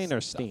Stein or I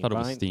Steen? thought it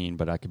was Brian? Steen,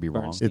 but I could be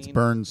wrong. Bernstein. It's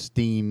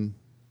Bernstein,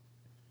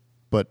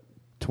 but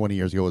 20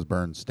 years ago it was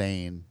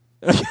Bernstein.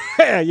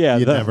 yeah.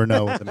 You'd the- never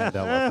know with the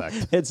Mandela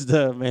effect. It's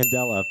the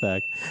Mandela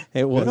effect.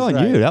 It was Good on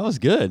right. you. That was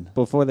good.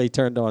 Before they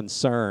turned on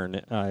CERN,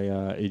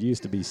 it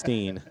used to be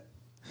Steen,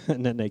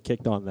 and then they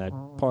kicked on that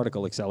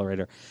particle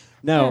accelerator.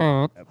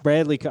 No,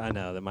 Bradley. I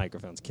know the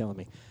microphone's killing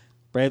me.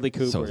 Bradley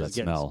Cooper So does is that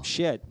getting smell. some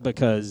shit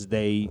because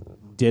they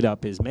did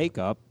up his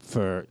makeup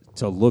to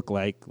look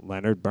like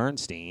Leonard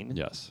Bernstein,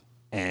 Yes.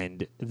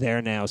 and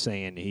they're now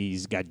saying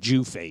he's got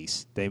Jew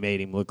face. They made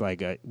him look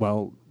like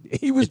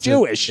he was It's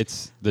Jewish.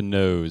 it's the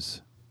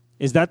nose.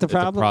 Is that the it's a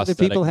problem that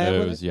prosthetic people have?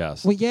 with nose, it?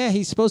 yes. Well, yeah,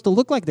 he's supposed to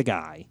look like the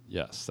guy.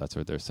 Yes, that's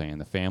what they're saying.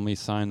 The family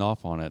signed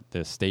off on it.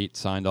 The state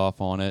signed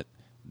off on it.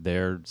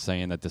 They're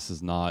saying that this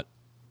is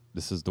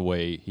the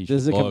way he should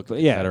This is a look.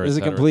 yeah. et cetera, This is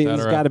et a cetera, complete. et It's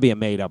cetera. got to be a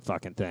made up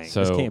fucking thing.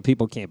 So-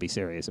 People can't be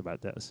serious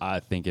about this. I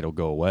think it'll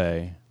go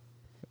away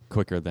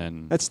quicker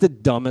than. That's the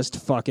dumbest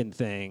fucking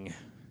thing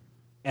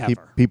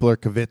ever. People are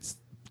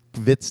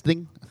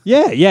kvitzing.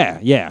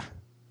 Yeah.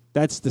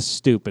 That's the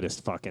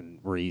stupidest fucking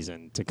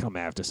reason to come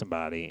after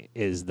somebody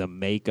is the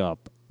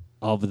makeup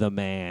of the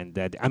man.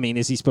 That I mean,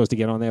 is he supposed to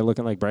get on there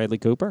looking like Bradley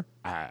Cooper?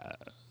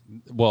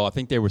 Well, I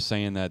think they were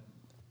saying that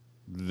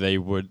they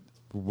would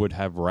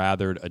have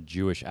rathered a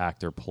Jewish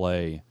actor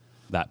play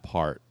that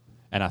part,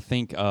 and I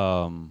think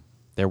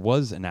there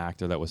was an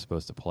actor that was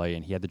supposed to play,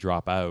 and he had to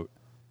drop out,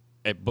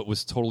 but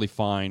was totally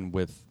fine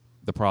with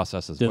the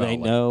process as Do well. they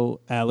Like,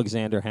 know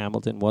Alexander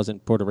Hamilton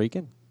wasn't Puerto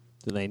Rican?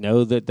 Do they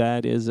know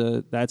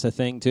that's a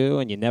thing too?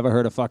 And you never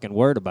heard a fucking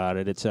word about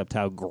it except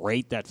how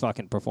great that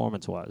fucking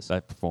performance was.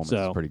 that performance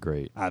So, is pretty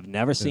great. I've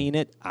never seen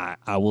it.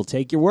 I will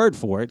take your word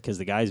for it because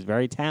the guy's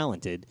very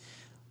talented.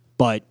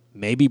 But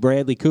maybe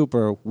Bradley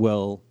Cooper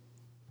will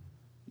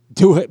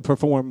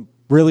perform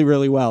really,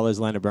 really well as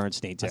Leonard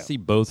Bernstein too. I see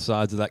both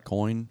sides of that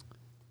coin,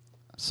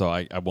 so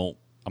I won't.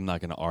 I'm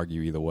not going to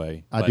argue either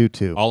way. I But do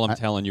too. All I'm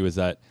telling you is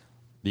that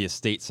the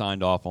estate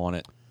signed off on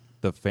it,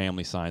 the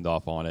family signed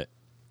off on it.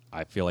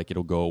 I feel like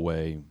it'll go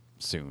away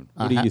soon.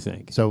 What do you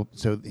think? So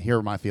here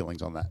are my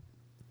feelings on that.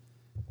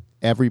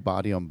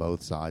 Everybody on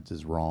both sides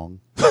is wrong.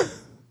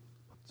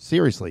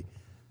 Seriously.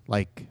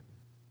 Like,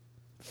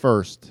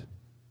 first,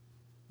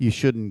 you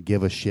shouldn't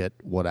give a shit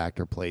what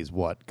actor plays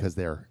what because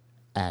they're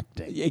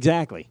acting.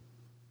 Exactly.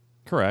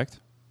 Correct.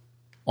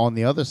 On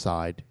the other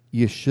side,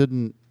 you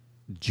shouldn't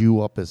Jew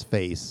up his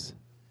face.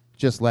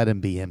 Just let him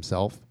be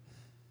himself.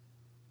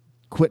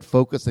 Quit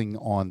focusing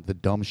on the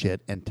dumb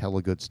shit and tell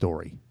a good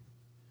story.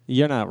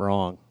 You're not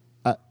wrong.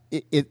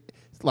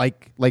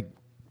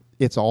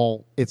 It's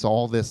all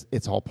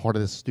part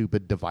of this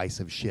stupid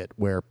divisive shit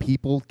where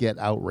people get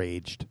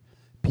outraged.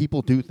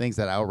 People do things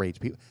that outrage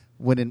people.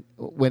 When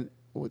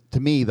to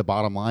me, the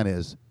bottom line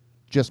is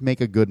just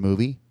make a good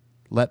movie.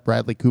 Let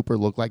Bradley Cooper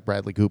look like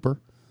Bradley Cooper.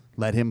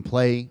 Let him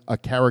play a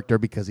character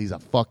because he's a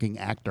fucking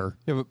actor.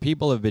 Yeah, but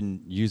people have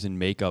been using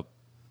makeup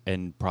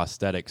and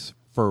prosthetics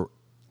for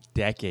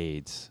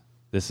decades.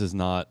 This is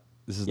not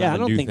Yeah, I a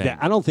don't new think thing. that.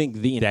 I don't think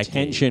the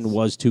intention Decades.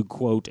 was to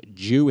quote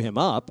Jew him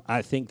up.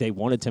 I think they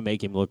wanted to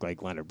make him look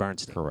like Leonard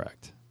Bernstein.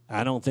 Correct.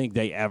 I don't think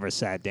they ever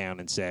sat down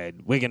and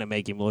said we're going to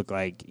make him look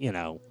like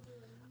a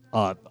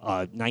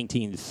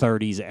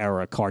 1930s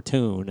era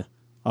cartoon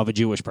of a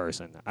Jewish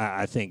person.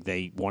 I think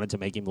they wanted to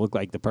make him look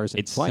like the person.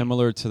 It's he's playing.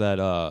 similar to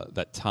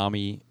that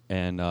Tommy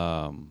and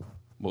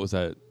what was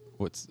that?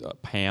 What's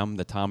Pam?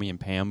 The Tommy and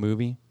Pam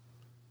movie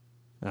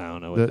I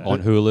don't know what The- that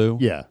on Hulu.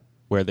 Yeah.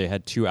 Where they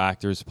had two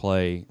actors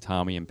play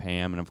Tommy and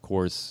Pam, and of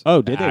course,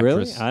 Oh, did the they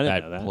really? actress I didn't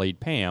that know that. played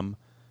Pam,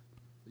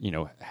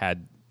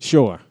 had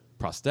Sure.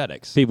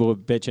 prosthetics. People were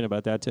bitching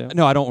about that too.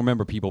 No, I don't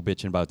remember people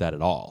bitching about that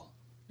at all.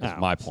 That's Oh.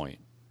 my point.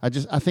 I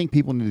think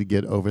people need to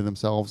get over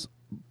themselves,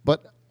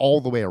 but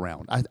all the way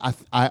around.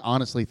 I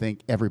honestly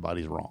think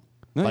everybody's wrong.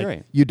 No, Like, you're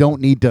right. You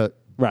don't need to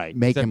Right.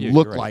 make Except him you're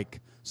look right.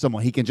 like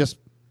someone. He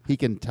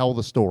can tell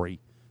the story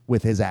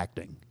with his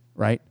acting,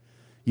 right?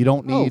 You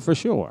don't Oh, need for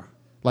sure.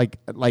 like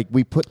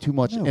we put too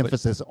much No, but-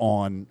 emphasis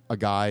on a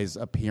guy's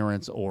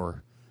appearance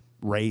or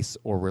race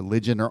or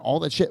religion or all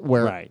that shit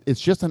where Right. it's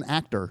just an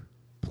actor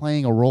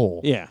playing a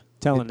role. Yeah,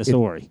 telling the It-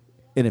 story.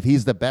 And if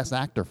he's the best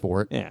actor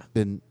for it, Yeah.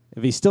 then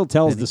If he still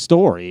tells the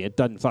story, it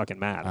doesn't fucking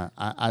matter.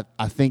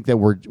 I think that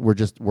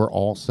we're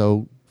all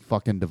so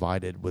fucking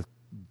divided with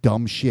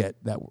dumb shit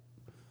that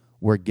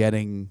we're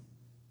getting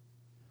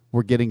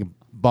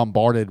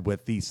bombarded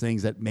with these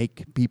things that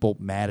make people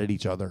mad at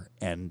each other,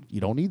 and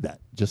you don't need that.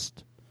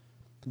 Just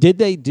Did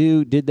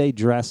they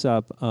dress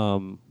up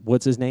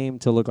what's his name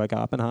to look like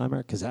Oppenheimer?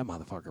 Because that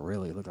motherfucker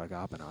really looked like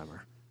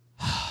Oppenheimer.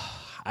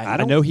 I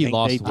don't know he think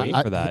lost they weight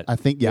did. for that. I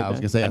think Did I was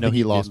they? gonna say I know think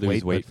he did lost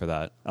lose weight for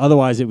that.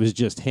 Otherwise, it was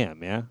just him.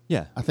 Yeah.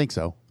 Yeah, I think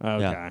so.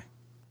 Okay. Yeah.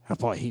 Oh,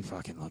 boy, he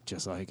fucking looked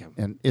just like him.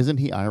 And isn't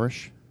he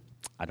Irish?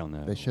 I don't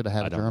know. They should have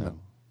had I a don't German. know.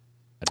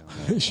 I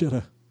don't know. Should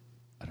have.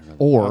 I don't know.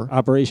 Or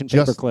Operation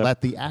just Paperclip.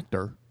 let the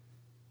actor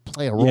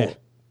play a role. Yeah.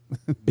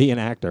 Be an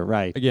actor,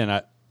 right? Again,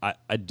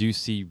 I do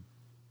see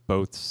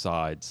both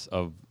sides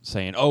of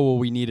saying, oh, well,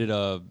 we needed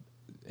a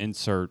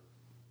insert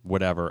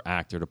whatever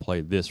actor to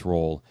play this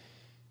role.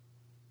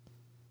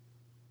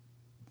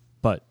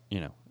 But,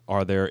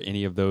 are there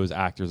any of those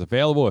actors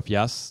available? If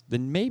yes,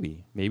 then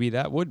maybe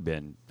that would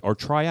been. Or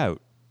try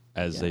out,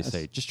 as they Yes.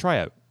 say. Just try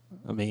out.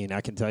 I mean,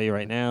 I can tell you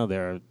right now,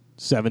 there are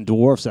 7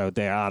 dwarfs out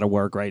there out of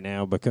work right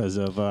now because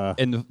of.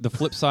 And the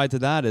flip side to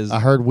that is I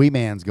heard Wee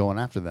Man's going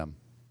after them.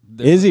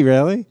 Is he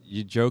really?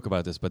 you joke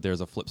about this, but there's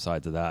a flip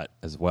side to that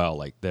as well.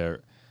 Like they're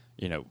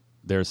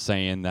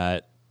saying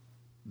that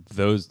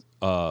those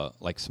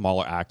like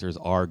smaller actors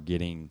are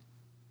getting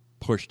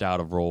pushed out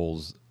of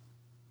roles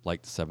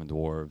like the Seven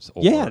Dwarves.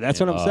 Or, Yeah, that's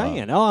what I'm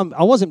saying.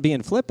 I wasn't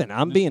being flippant.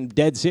 I'm being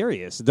dead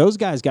serious. Those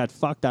guys got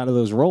fucked out of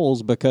those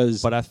roles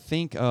because. But I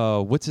think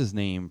what's his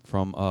name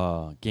from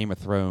Game of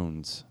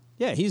Thrones?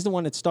 Yeah, he's the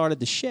one that started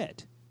the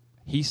shit.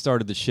 He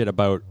started the shit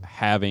about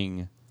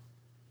having.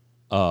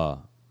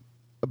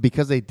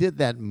 Because they did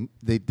that.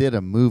 They did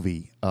a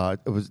movie.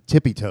 It was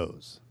Tippy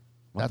Toes.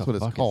 What That's the what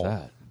it's fuck is called.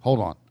 that? Hold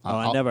on.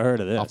 I never heard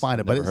of this. I'll find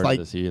it. But Never it's heard of like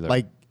this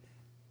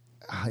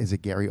either. is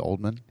it Gary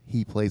Oldman?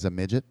 He plays a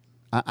midget.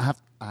 I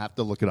have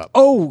to look it up.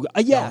 Oh,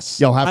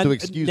 yes. You'll have to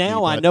excuse me,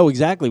 Now I but- know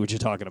exactly what you're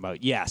talking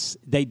about. Yes,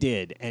 they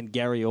did. And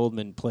Gary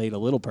Oldman played a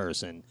little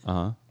person.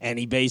 Uh-huh. And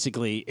he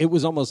basically, it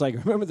was almost like,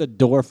 remember the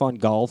Dorf on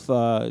Golf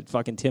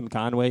fucking Tim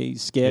Conway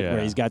skit Yeah.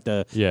 where he's got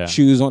the Yeah.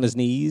 shoes on his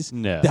knees?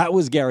 No. That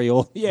was Gary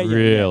Oldman. Yeah,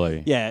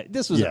 Really? Yeah,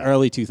 this was Yeah. the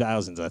early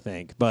 2000s, I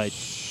think. But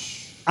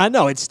I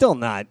know it's still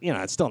not,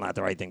 it's still not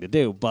the right thing to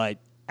do. But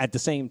at the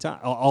same time,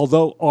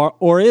 although,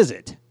 or is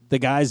it? The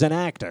guy's an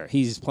actor.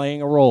 He's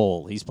playing a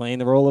role. He's playing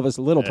the role of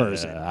a little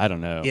person. I don't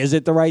know. Is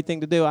it the right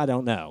thing to do? I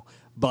don't know.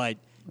 But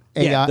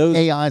yeah,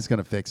 AI is going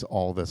to fix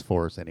all this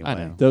for us anyway. I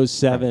know. those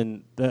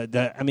 7,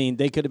 I mean,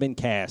 they could have been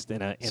cast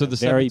in a So the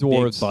very Seven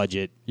Dwarfs- big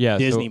budget Yeah,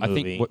 Disney so I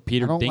movie. think what I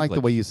Peter don't Dinklage. like the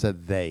way you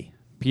said they.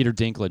 Peter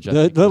Dinklage, I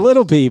The think, the was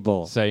little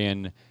people.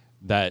 saying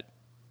that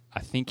I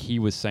think he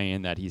was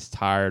saying that he's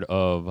tired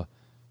of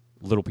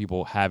little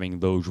people having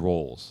those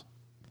roles,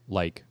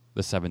 like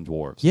the Seven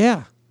Dwarves.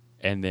 Yeah.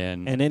 And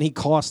then And then he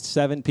cost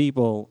 7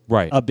 people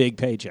Right. a big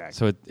paycheck.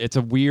 so it's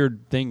a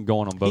weird thing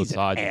going on both He's an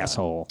sides. of that.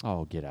 asshole.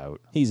 Oh, get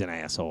out. He's an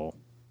asshole.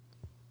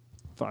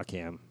 Fuck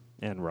him.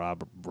 And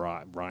Rob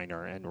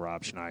Reiner and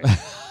Rob Schneider.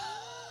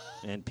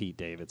 And Pete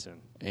Davidson.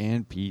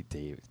 And Pete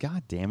Davis.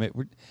 God damn it.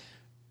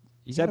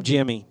 Except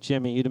Jimmy.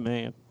 Jimmy, you the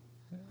man.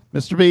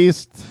 Mr.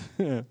 Beast,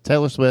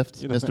 Taylor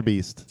Swift, Mr.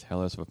 Beast.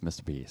 Tell us with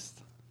Mr.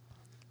 Beast.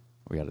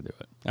 We got to do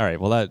it. All right.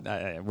 Well,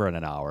 we're in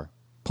an hour.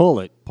 Pull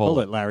it. Pull Pull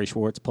it. it, Larry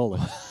Schwartz. Pull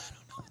it.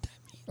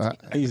 Uh,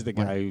 He's the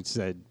guy who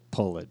said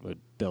pull it with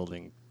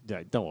building.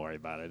 Don't worry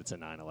about it. It's a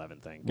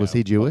 9/11 thing. was Go.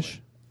 he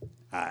Jewish?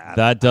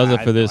 That does I it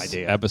have for no this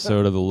idea.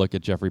 episode of the Look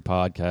at Jeffrey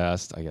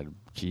podcast.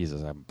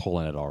 Jesus, I'm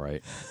pulling it all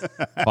right.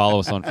 Follow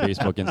us on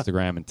Facebook,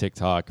 Instagram, and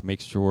TikTok.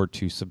 Make sure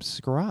to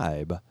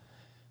subscribe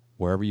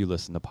wherever you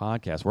listen to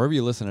podcasts. Wherever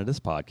you listen to this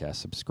podcast,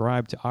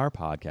 subscribe to our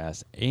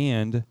podcast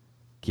and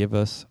give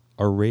us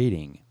a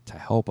rating to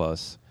help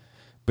us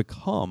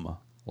become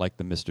like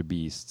the Mr.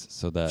 Beasts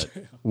so that,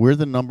 We're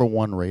the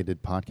 #1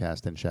 rated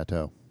podcast in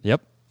Chateau.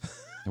 yep,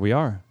 we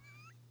are.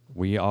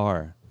 We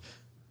are.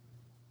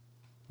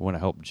 We want to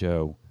help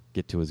Joe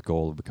get to his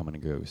goal of becoming a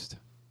ghost.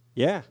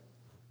 Yeah.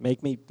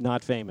 Make me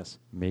not famous.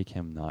 Make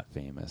him not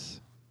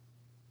famous.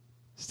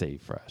 Stay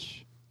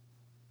fresh.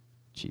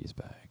 Cheese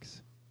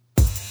bags.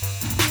 Yes,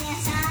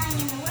 I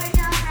am the word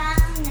all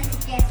wrong,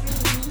 Mr.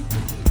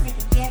 Jeffrey.